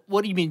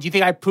 What do you mean? Do you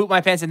think I pooped my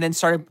pants and then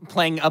started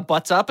playing a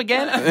butts up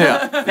again?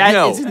 Yeah,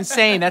 That is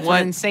insane. That's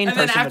an insane And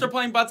person. then after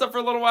playing butts up for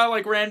a little while,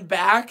 like ran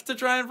back to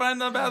try and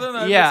find the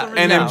bathroom. Yeah,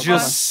 and I'm No,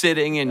 just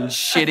sitting in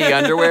shitty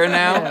underwear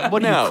now.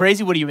 What are you,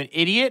 crazy? What are you, an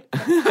idiot?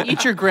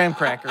 Eat your graham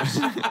crackers.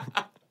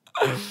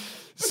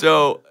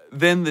 So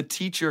then the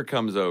teacher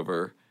comes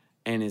over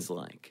and is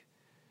like,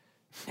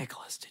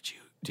 "Nicholas,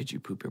 did you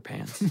poop your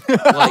pants?"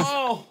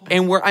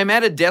 And I'm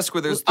at a desk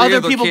where there's three Other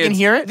other people kids. can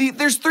hear it?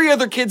 There's three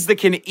other kids that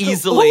can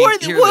easily hear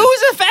this.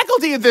 Who's the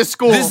faculty at this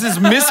school? This is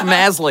Miss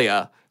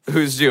Maslia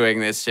who's doing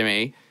this to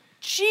me.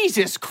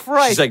 Jesus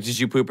Christ. She's like, "Did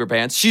you poop your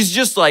pants?" She's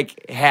just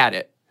like had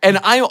it. And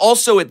I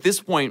also at this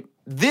point,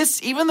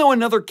 even though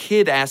another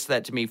kid asked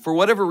that to me, for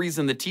whatever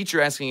reason, the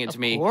teacher asking it to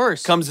me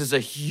comes as a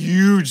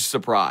huge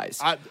surprise.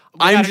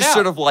 I'm just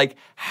sort of like,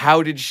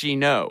 how did she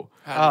know?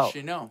 How did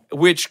she know?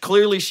 Which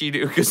clearly she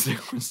knew because there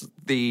was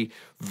the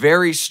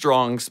very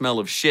strong smell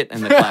of shit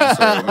in the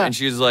classroom. And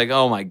she was like,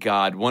 "Oh my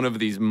God, one of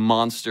these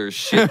monsters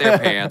shit their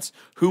pants.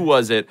 Who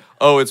was it?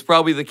 Oh, it's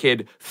probably the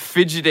kid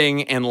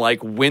fidgeting and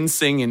like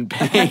wincing in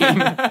pain."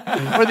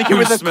 Or the kid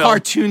with the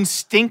cartoon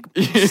stink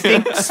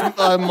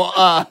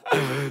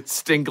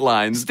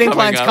lines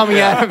coming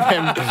out of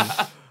him.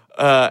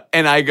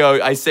 And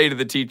I say to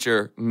the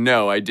teacher,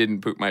 "No, I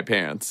didn't poop my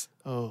pants."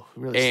 Oh,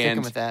 really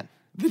sticking with that.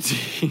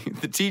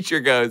 The teacher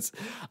goes,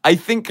 I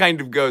think kind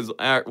of goes,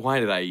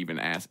 "Why did I even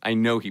ask? I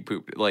know he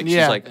pooped." Like, she's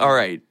like, "All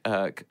right,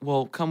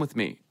 well, come with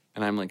me."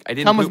 And I'm like, "I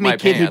didn't come poop with me, my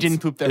kid pants." who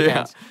didn't poop their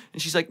pants.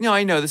 And she's like, "No,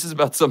 I know. This is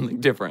about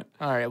something different."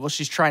 All right, well,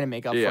 she's trying to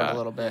make up for it a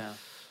little bit.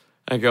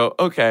 I go,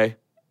 "Okay."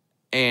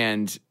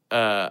 And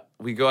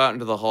we go out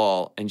into the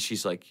hall, and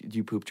she's like,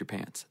 "You pooped your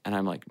pants." And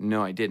I'm like,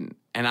 "No, I didn't."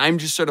 And I'm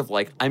just sort of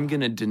like, I'm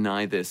going to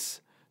deny this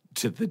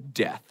to the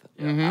death.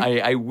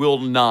 I will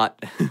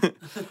not.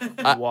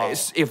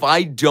 If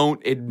I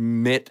don't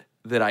admit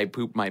that I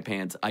pooped my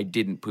pants, I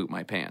didn't poop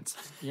my pants.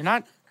 You're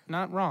not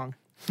wrong.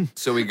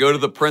 So we go to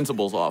the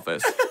principal's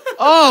office.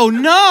 Oh,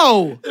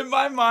 no! In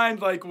my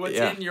mind, like what's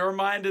in your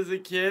mind as a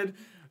kid,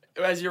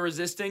 as you're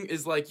resisting,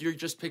 is like you're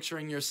just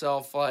picturing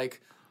yourself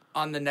like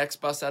on the next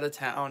bus out of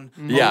town,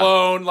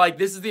 alone. Like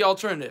this is the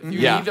alternative.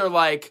 You either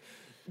like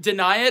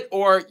deny it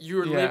or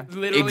you're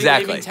literally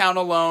leaving town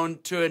alone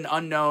to an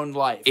unknown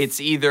life.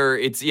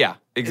 Exactly.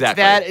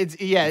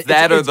 It's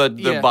that or the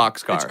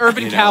boxcar. It's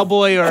Urban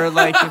Cowboy or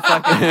like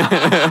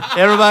fucking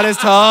everybody's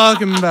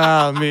talking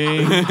about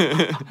me.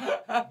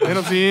 They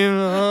don't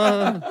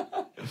seem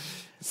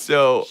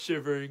so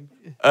shivering.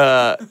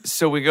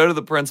 So we go to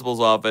the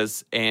principal's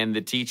office and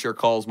the teacher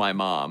calls my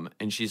mom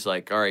and she's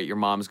like, "All right, your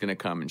mom's gonna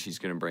come and she's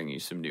gonna bring you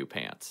some new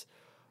pants."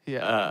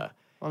 Yeah.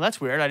 Well,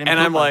 that's weird. I didn't. And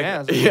I'm like,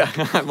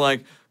 I'm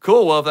like,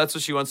 cool. Well, if that's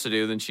what she wants to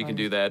do, then she can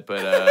do that.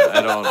 But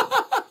I don't.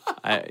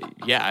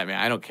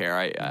 I don't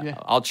care.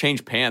 I'll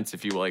change pants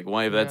if you like.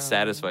 Why if that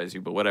satisfies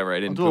you? But whatever. I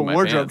didn't do poop a my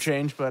wardrobe pants.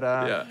 change, but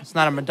it's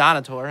not a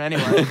Madonna tour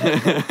anyway.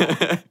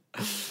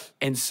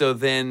 And so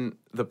then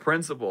the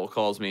principal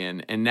calls me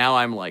in, and now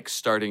I'm like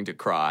starting to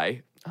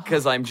cry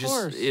because I'm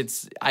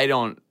just. I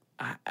don't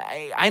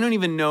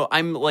even know.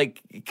 I'm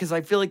like because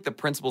I feel like the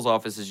principal's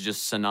office is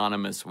just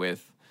synonymous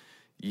with.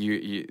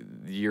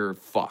 You're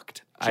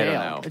fucked. Jail. I don't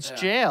know. It's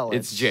jail.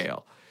 It's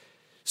jail.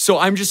 So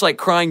I'm just like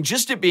crying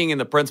just at being in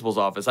the principal's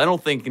office. I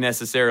don't think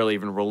necessarily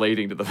even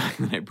relating to the fact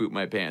that I pooped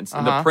my pants.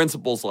 And the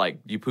principal's like,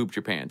 "You pooped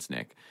your pants,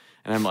 Nick."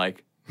 And I'm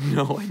like,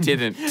 "No, I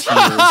didn't."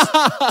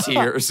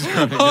 Tears.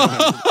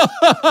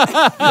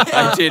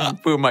 I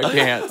didn't poop my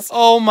pants.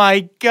 Oh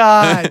my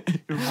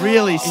God. You're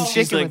really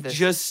She's like, with this.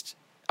 "Just,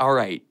 all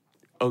right.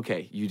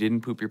 Okay, you didn't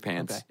poop your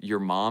pants. Okay. Your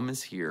mom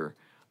is here.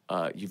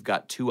 You've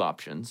got two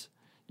options.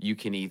 You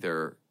can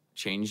either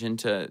change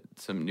into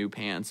some new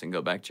pants and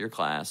go back to your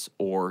class,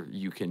 or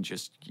you can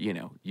just,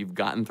 you've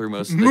gotten through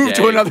most of the day. Move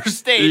to another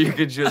state. You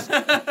could just,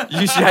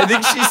 I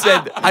think she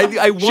said,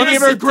 I want to. She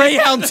gave her a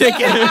Greyhound ticket.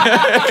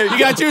 You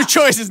got two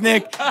choices,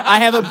 Nick. I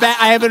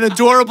have an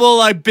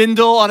adorable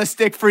bindle on a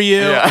stick for you,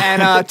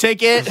 and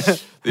take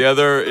it. The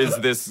other is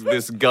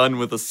this gun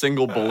with a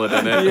single bullet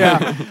in it.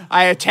 Yeah,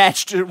 I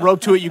attached a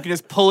rope to it. You can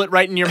just pull it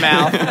right in your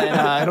mouth,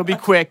 and it'll be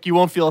quick. You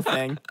won't feel a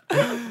thing.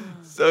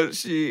 So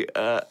she.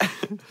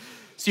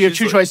 So you have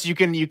two choices. You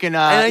can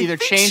either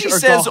change or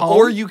go home.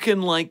 Or you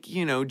can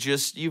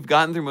just you've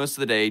gotten through most of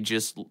the day.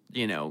 Just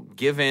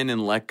give in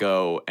and let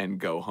go and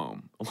go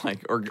home.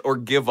 Or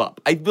give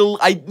up. I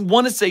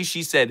want to say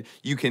she said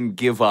you can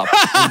give up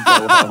and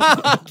go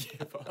home.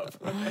 Give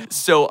up.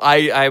 So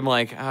I'm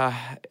like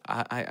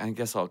I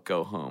guess I'll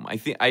go home. I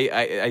think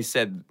I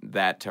said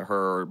that to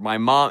her. My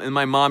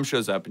mom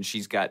shows up and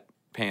she's got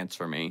pants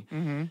for me,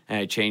 and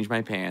I change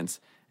my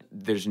pants.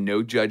 There's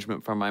no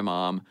judgment from my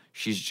mom.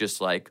 She's just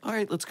like, "All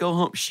right, let's go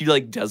home." She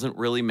doesn't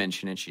really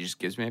mention it. She just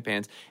gives me my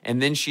pants. And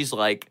then she's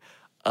like,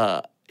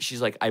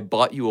 "I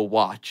bought you a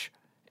watch."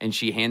 and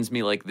she hands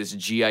me like this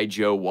G.I.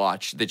 Joe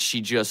watch that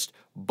she just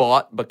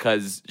bought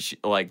because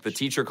the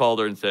teacher called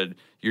her and said,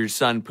 your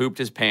son pooped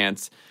his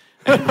pants.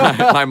 And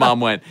my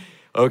mom went,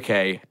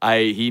 okay,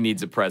 he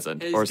needs a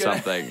present or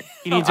something.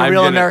 He needs a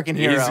real American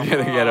hero. He's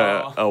going to get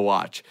a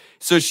watch.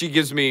 So she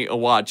gives me a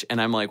watch,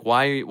 and I'm like,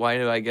 why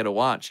do I get a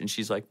watch? And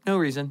she's like, no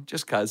reason,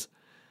 just 'cause.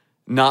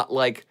 Not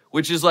like,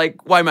 which is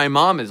like why my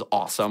mom is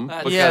awesome.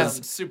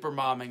 Because super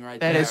momming right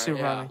there. That is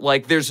super momming.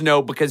 Like, there's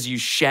no, because you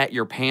shat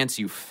your pants,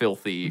 you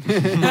filthy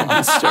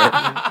monster.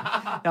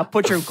 Now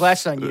put your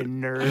glasses on, you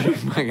nerd.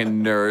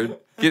 Fucking nerd.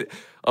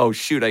 Oh,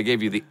 shoot, I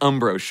gave you the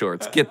Umbro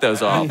shorts. Get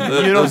those off. You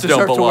those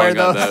don't belong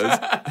on those.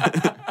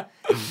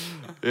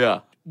 Yeah.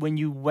 When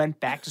you went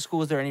back to school,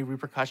 was there any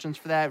repercussions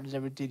for that?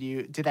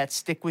 Did that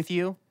stick with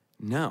you?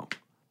 No.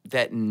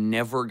 That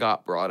never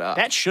got brought up.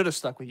 That should have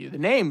stuck with you. The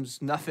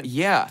name's nothing.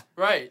 Yeah.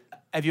 Right.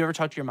 Have you ever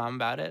talked to your mom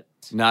about it?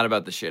 Not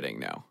about the shitting,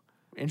 no.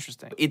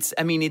 Interesting. It's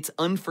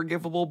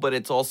unforgivable, but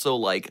it's also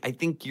like, I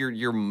think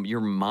your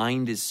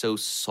mind is so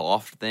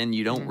soft then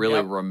you don't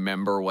really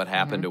remember what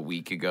happened a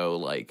week ago.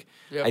 Like,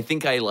 I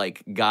think I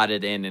like got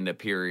it in a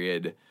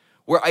period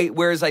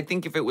whereas I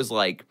think if it was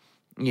like,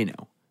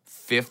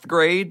 5th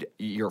grade,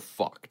 you're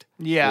fucked.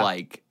 Yeah.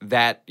 Like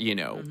that,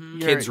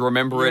 kids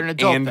remember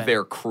it and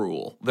they're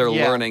cruel. They're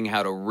learning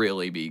how to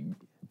really be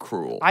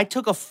cruel. I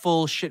took a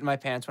full shit in my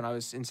pants when I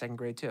was in 2nd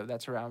grade too.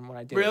 That's around when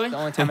I did really? it. The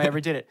only time I ever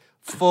did it.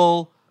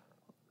 Full,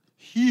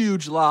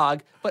 huge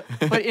log. But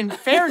in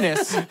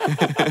fairness,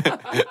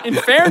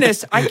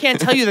 I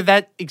can't tell you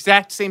that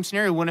exact same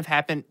scenario wouldn't have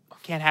happened.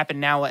 Can't happen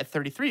now at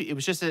 33. It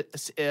was just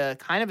a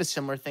kind of a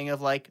similar thing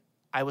of like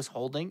I was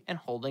holding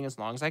as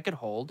long as I could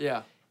hold.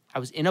 Yeah. I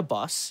was in a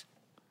bus.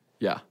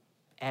 Yeah.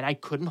 And I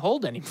couldn't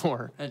hold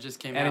anymore. And it just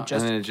came out. And it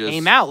just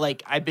came out.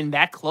 Like, I've been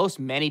that close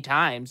many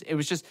times. It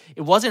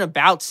wasn't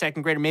about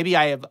 2nd grade. Or maybe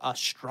I have a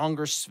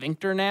stronger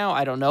sphincter now.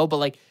 I don't know. But,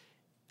 like,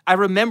 I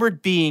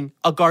remembered being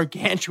a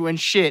gargantuan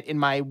shit in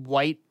my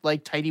white,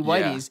 like, tighty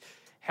whities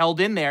held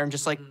in there. And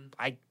just, like,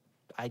 I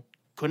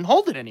couldn't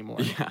hold it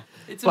anymore. Yeah.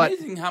 It's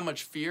amazing how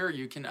much fear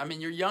you can... I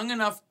mean, you're young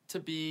enough to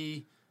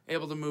be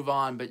able to move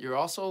on, but you're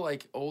also,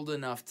 like, old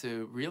enough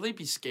to really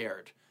be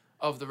scared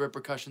of the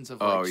repercussions of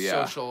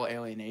social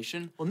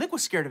alienation. Well, Nick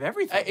was scared of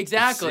everything.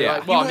 Exactly. Yeah.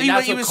 Like, well,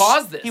 that's what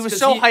caused this. He was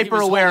so hyper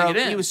aware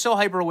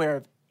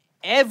of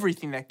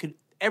everything that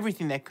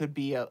could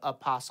be a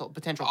potential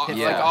pitfall.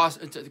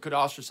 Like could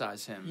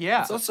ostracize him.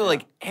 Yeah. It's also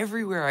like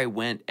everywhere I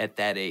went at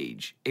that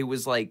age, it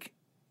was like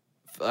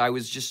I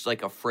was just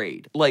like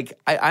afraid. Like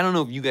I don't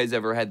know if you guys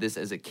ever had this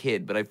as a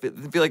kid, but I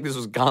feel like this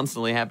was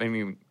constantly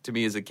happening to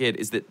me as a kid.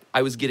 Is that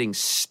I was getting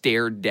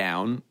stared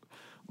down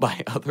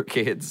by other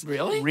kids.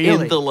 Really?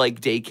 In the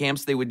like day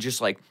camps, they would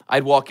just like,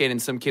 I'd walk in and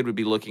some kid would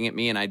be looking at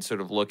me and I'd sort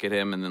of look at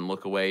him and then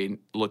look away,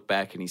 look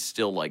back, and he's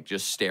still like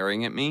just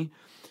staring at me.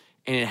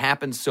 And it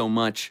happened so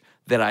much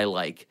that I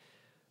like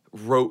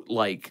wrote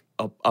like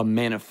a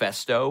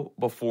manifesto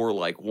before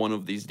like one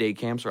of these day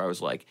camps where I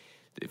was like,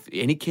 if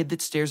any kid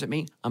that stares at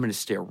me, I'm going to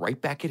stare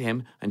right back at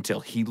him until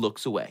he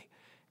looks away.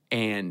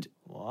 And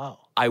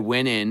I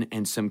went in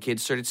and some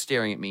kids started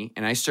staring at me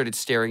and I started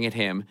staring at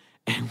him.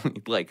 And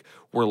we like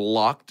were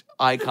locked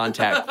eye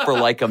contact for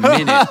like a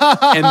minute,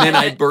 and then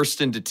I burst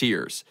into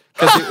tears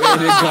because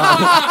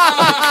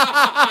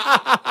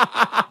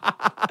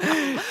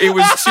it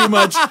was too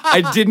much.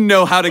 I didn't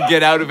know how to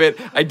get out of it.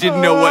 I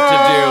didn't know what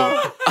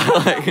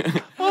to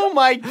do. Oh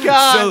my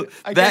god! So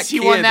I guess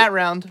he won that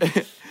round.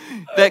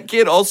 That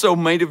kid also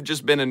might have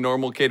just been a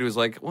normal kid who was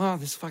like, "Wow,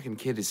 this fucking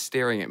kid is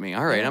staring at me.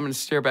 All right, I'm going to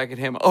stare back at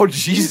him. Oh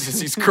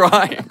Jesus, he's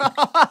crying."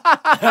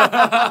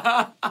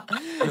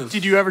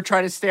 Did you ever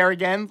try to stare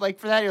again, like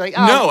for that? You're like,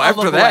 no.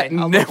 After that,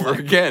 never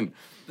again.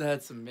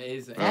 That's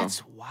amazing.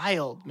 That's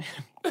wild,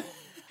 man.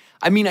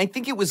 I mean, I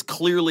think it was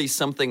clearly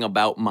something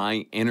about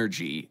my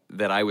energy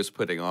that I was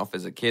putting off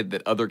as a kid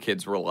that other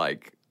kids were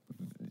like,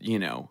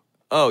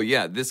 oh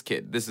yeah, this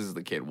is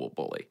the kid we'll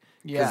bully.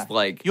 Yeah,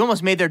 like you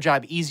almost made their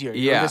job easier.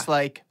 You were just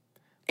like,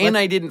 and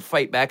I didn't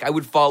fight back. I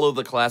would follow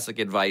the classic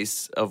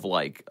advice of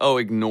like, oh,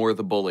 ignore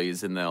the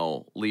bullies and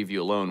they'll leave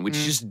you alone, which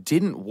just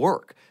didn't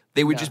work.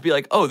 They would just be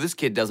like, oh, this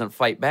kid doesn't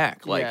fight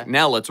back. Like,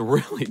 now let's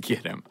really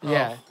get him.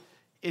 Yeah.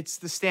 It's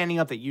the standing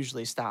up that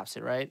usually stops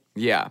it, right?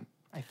 Yeah.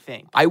 I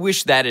think. I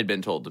wish that had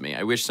been told to me.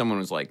 I wish someone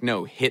was like,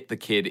 no, hit the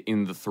kid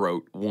in the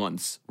throat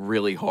once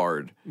really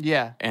hard.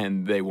 Yeah.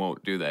 And they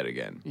won't do that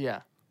again.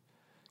 Yeah.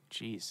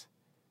 Jeez.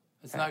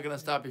 It's not going to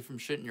stop you from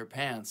shitting your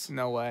pants.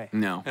 No way.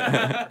 No.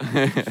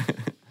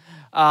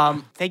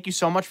 Thank you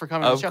so much for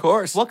coming on the show. Of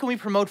course. What can we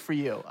promote for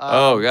you?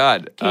 Oh,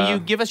 God. Can you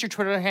give us your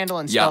Twitter handle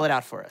and spell it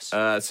out for us?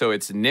 So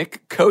it's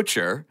Nick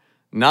Kocher,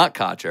 not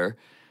Kocher.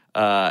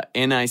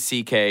 NickKocher.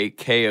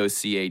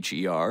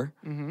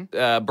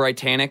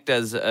 Britannic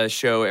does a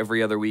show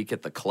every other week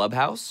at the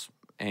Clubhouse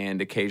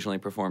and occasionally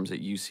performs at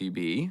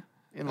UCB.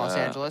 In Los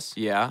Angeles?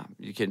 Yeah.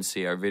 You can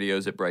see our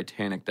videos at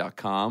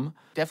Britannic.com.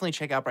 Definitely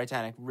check out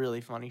Britannic.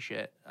 Really funny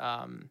shit.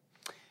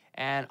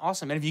 And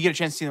awesome. And if you get a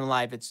chance to see them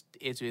live, it's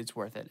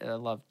worth it. I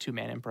love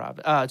two-man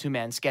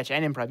sketch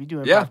and improv. You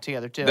do improv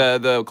together too.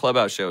 The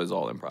Clubhouse show is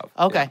all improv.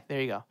 Okay,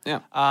 there you go.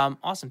 Yeah.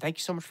 Awesome. Thank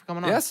you so much for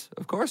coming on. Yes,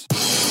 of course.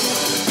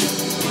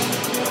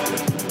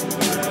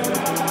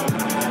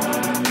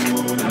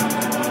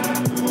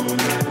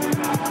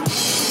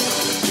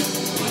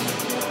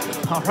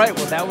 All right.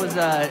 Well, that was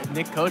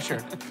Nick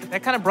Kocher.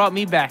 That kind of brought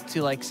me back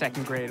to like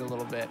second grade a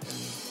little bit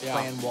and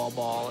playing wall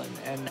ball.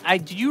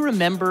 And do you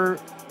remember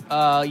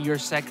your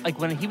like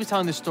when he was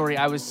telling this story,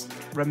 I was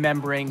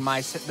remembering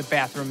the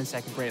bathroom in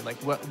second grade, like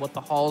what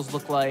the halls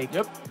look like.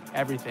 Yep.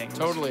 Everything.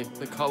 Totally.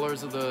 The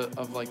colors of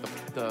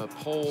the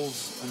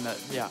poles and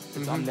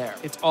it's I'm there.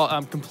 It's all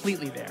I'm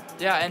completely there.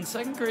 Yeah, and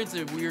second grade's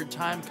a weird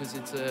time because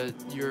it's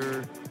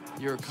you're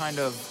kind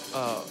of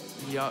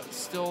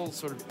still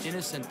sort of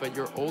innocent, but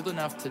you're old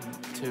enough to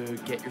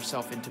get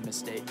yourself into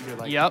mistake. You're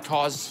like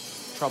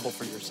cause trouble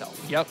for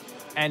yourself. Yep.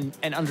 And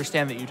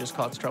understand that you just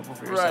caused trouble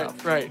for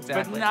yourself. Right.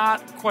 Exactly. But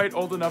not quite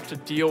old enough to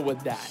deal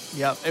with that.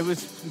 Yep.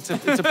 It's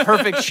a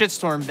perfect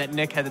shitstorm that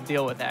Nick had to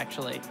deal with,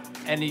 actually.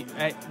 And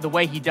the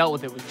way he dealt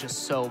with it was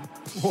just so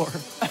poor.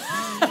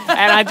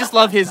 And I just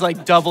love his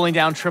like doubling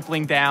down,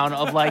 tripling down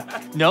of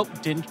like, nope,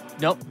 didn't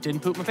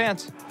poop my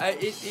pants.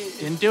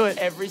 Didn't do it.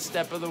 Every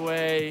step of the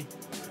way,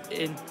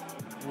 it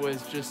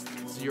was just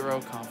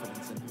zero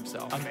confidence in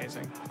himself.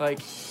 Amazing.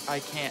 Like, I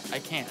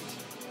can't.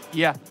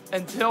 Yeah.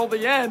 Until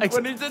the end,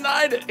 when he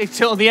denied it.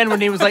 Until the end,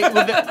 when he was like,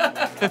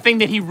 the thing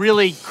that he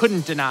really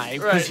couldn't deny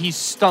because he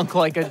stunk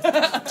like a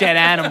dead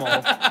animal.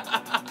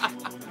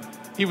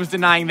 He was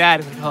denying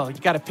that. Like, oh, you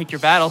got to pick your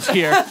battles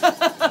here.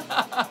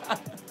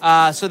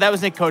 So that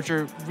was Nick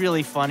Kocher.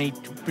 Really funny.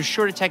 Be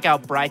sure to check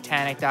out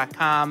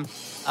Britannic.com.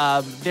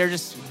 They're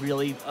just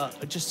really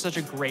just such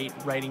a great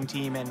writing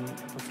team and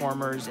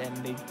performers, and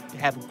they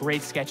have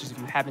great sketches. If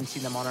you haven't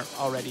seen them on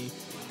already,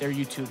 their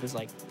YouTube is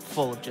like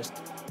full of just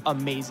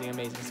amazing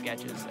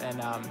sketches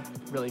and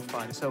really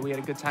fun. So we had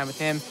a good time with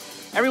him.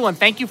 Everyone,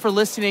 thank you for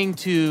listening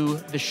to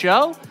the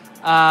show.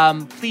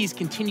 Please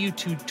continue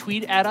to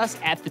tweet at us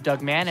at the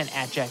Doug Mann and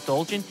at Jack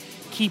Dolgen.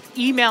 Keep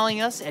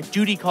emailing us at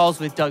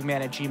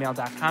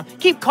dutycallswithdougman@gmail.com.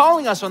 Keep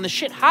calling us on the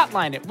shit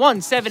hotline at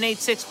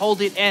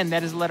 1-786-HOLD-IT-N.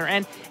 That is the letter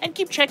N. And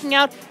keep checking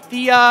out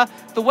the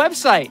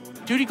website,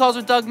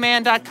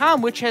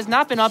 dutycallswithdougman.com, which has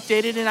not been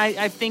updated, and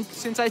I think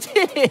since I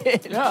did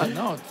it. Yeah,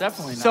 no,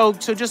 definitely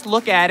not. So just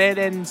look at it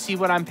and see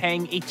what I'm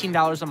paying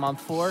 $18 a month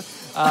for.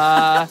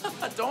 Aren't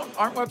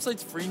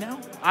websites free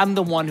now? I'm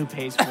the one who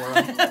pays for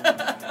them.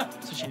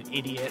 Such an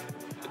idiot.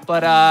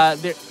 But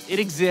it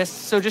exists,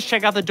 so just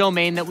check out the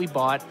domain that we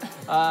bought.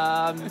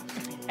 And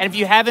if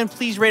you haven't,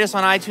 please rate us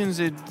on iTunes.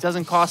 It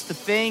doesn't cost a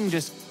thing.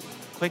 Just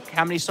click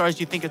how many stars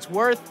you think it's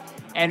worth.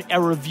 And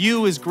a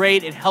review is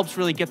great. It helps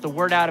really get the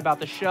word out about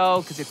the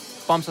show because it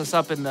bumps us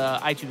up in the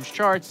iTunes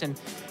charts. And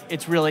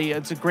it's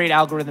a great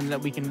algorithm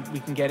that we can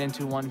get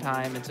into one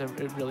time. It's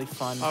really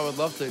fun. I would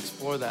love to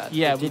explore that.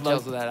 Yeah, the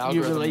details of that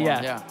algorithm. Really,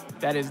 yeah.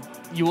 That is,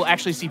 you will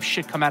actually see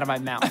shit come out of my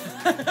mouth.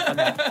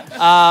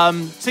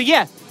 So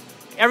yeah.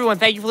 Everyone,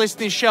 thank you for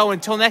listening to the show.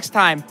 Until next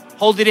time,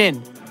 hold it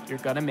in. You're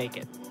going to make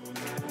it.